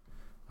time.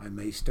 I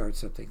may start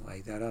something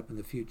like that up in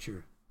the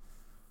future.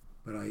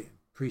 But I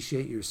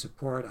appreciate your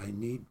support. I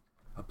need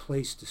a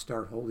place to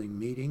start holding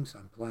meetings.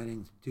 I'm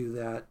planning to do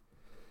that.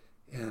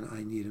 And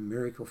I need a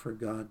miracle for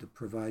God to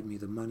provide me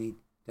the money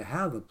to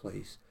have a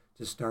place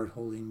to start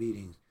holding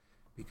meetings,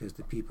 because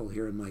the people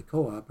here in my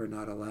co-op are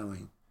not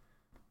allowing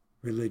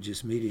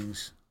religious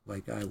meetings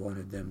like I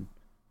wanted them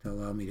to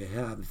allow me to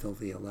have until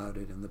they allowed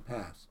it in the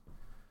past.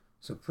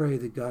 So pray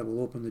that God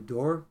will open the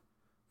door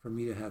for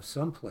me to have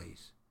some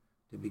place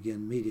to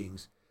begin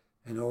meetings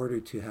in order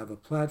to have a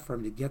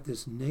platform to get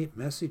this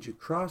message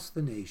across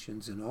the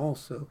nations, and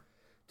also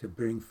to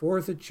bring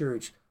forth a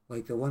church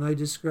like the one I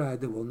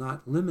described that will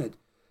not limit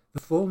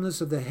the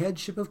fullness of the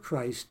headship of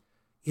Christ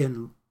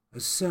in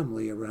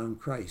assembly around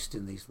Christ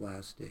in these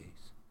last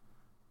days.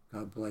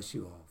 God bless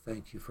you all.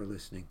 Thank you for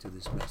listening to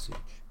this message.